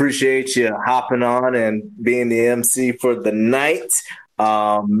 We appreciate you hopping on and being the MC for the night.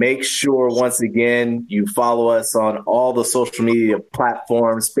 Make sure, once again, you follow us on all the social media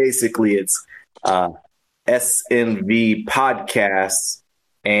platforms. Basically, it's SNV Podcast.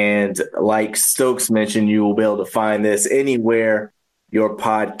 And like Stokes mentioned, you will be able to find this anywhere your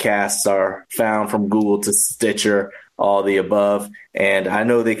podcasts are found, from Google to Stitcher, all the above. And I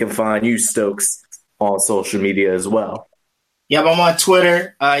know they can find you, Stokes, on social media as well. Yep, I'm on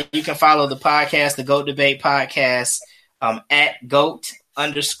Twitter. You can follow the podcast, the GOAT Debate Podcast, at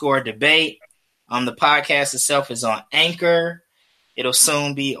GOAT_debate. The podcast itself is on Anchor. It'll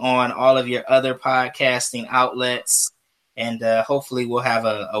soon be on all of your other podcasting outlets. And hopefully we'll have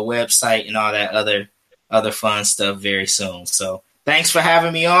a website and all that other fun stuff very soon. So thanks for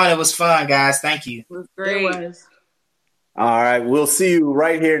having me on. It was fun, guys. Thank you. It was great. All right. We'll see you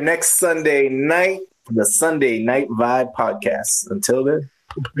right here next Sunday night, the Sunday Night Vibe Podcast. Until then,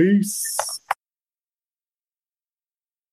 peace.